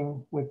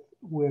 heaving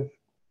with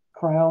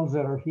crowns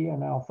that are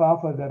in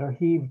alfalfa that are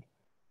heaved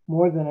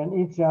more than an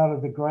inch out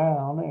of the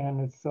ground,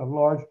 and it's a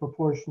large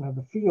proportion of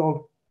the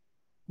field,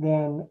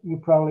 then you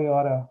probably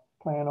ought to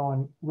plan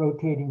on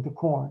rotating to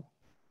corn.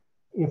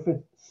 If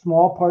it's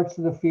small parts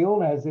of the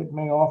field, as it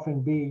may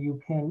often be, you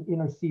can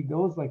interseed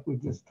those like we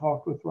just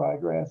talked with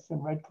ryegrass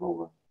and red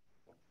clover.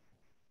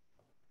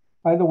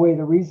 By the way,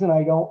 the reason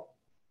I don't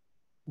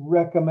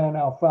recommend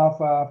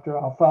alfalfa after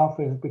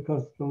alfalfa is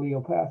because of the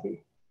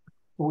alleelopathy.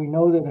 But we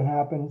know that it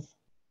happens.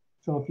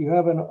 So if you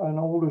have an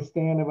older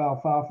stand of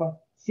alfalfa,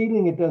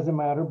 seedling it doesn't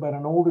matter, but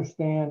an older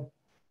stand,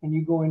 and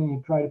you go in and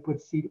you try to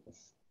put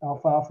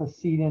alfalfa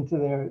seed into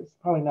there, it's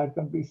probably not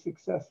going to be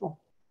successful.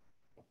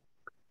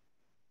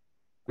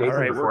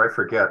 Nathan, before I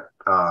forget,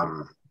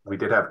 we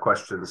did have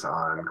questions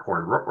on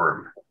corn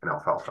rootworm and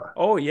alfalfa.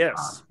 Oh,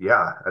 yes.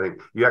 Yeah, I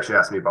think you actually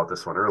asked me about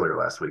this one earlier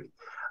last week.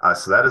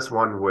 So that is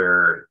one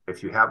where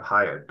if you have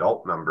high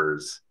adult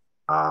numbers,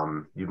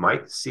 you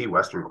might see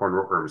Western corn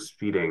rootworms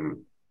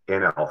feeding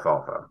in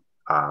alfalfa.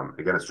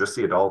 Again, it's just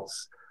the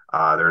adults.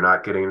 They're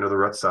not getting into the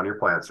roots on your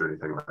plants or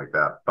anything like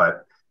that.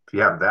 But if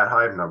you have that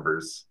high of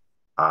numbers,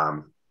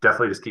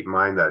 definitely just keep in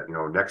mind that,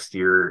 next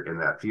year in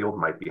that field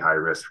might be high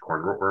risk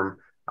corn rootworm.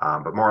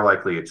 But more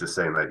likely, it's just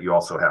saying that you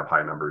also have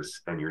high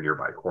numbers and you're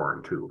nearby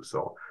corn too.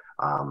 So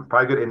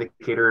probably a good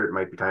indicator. It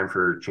might be time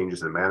for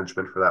changes in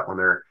management for that one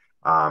there.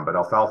 But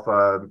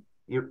alfalfa,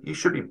 you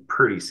should be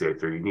pretty safe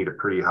there. You need a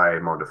pretty high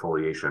amount of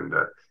foliation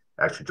to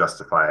actually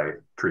justify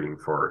treating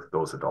for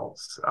those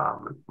adults.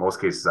 In most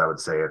cases, I would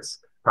say it's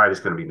probably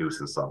just going to be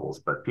nuisance levels,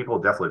 but people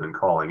have definitely been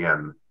calling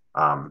in,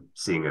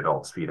 seeing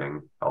adults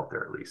feeding out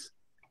there at least.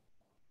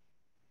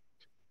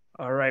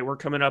 All right, we're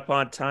coming up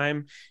on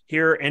time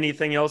here.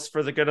 Anything else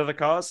for the good of the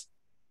cause?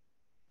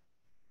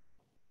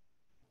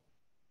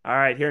 All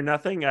right, here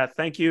nothing.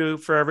 Thank you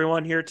for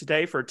everyone here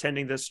today for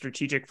attending this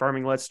Strategic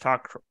Farming Let's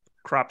Talk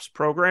Crops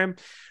program.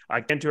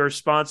 Again, to our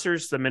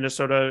sponsors, the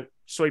Minnesota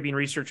Soybean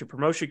Research and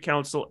Promotion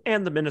Council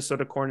and the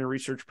Minnesota Corn and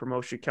Research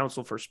Promotion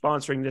Council for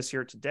sponsoring this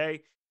here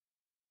today.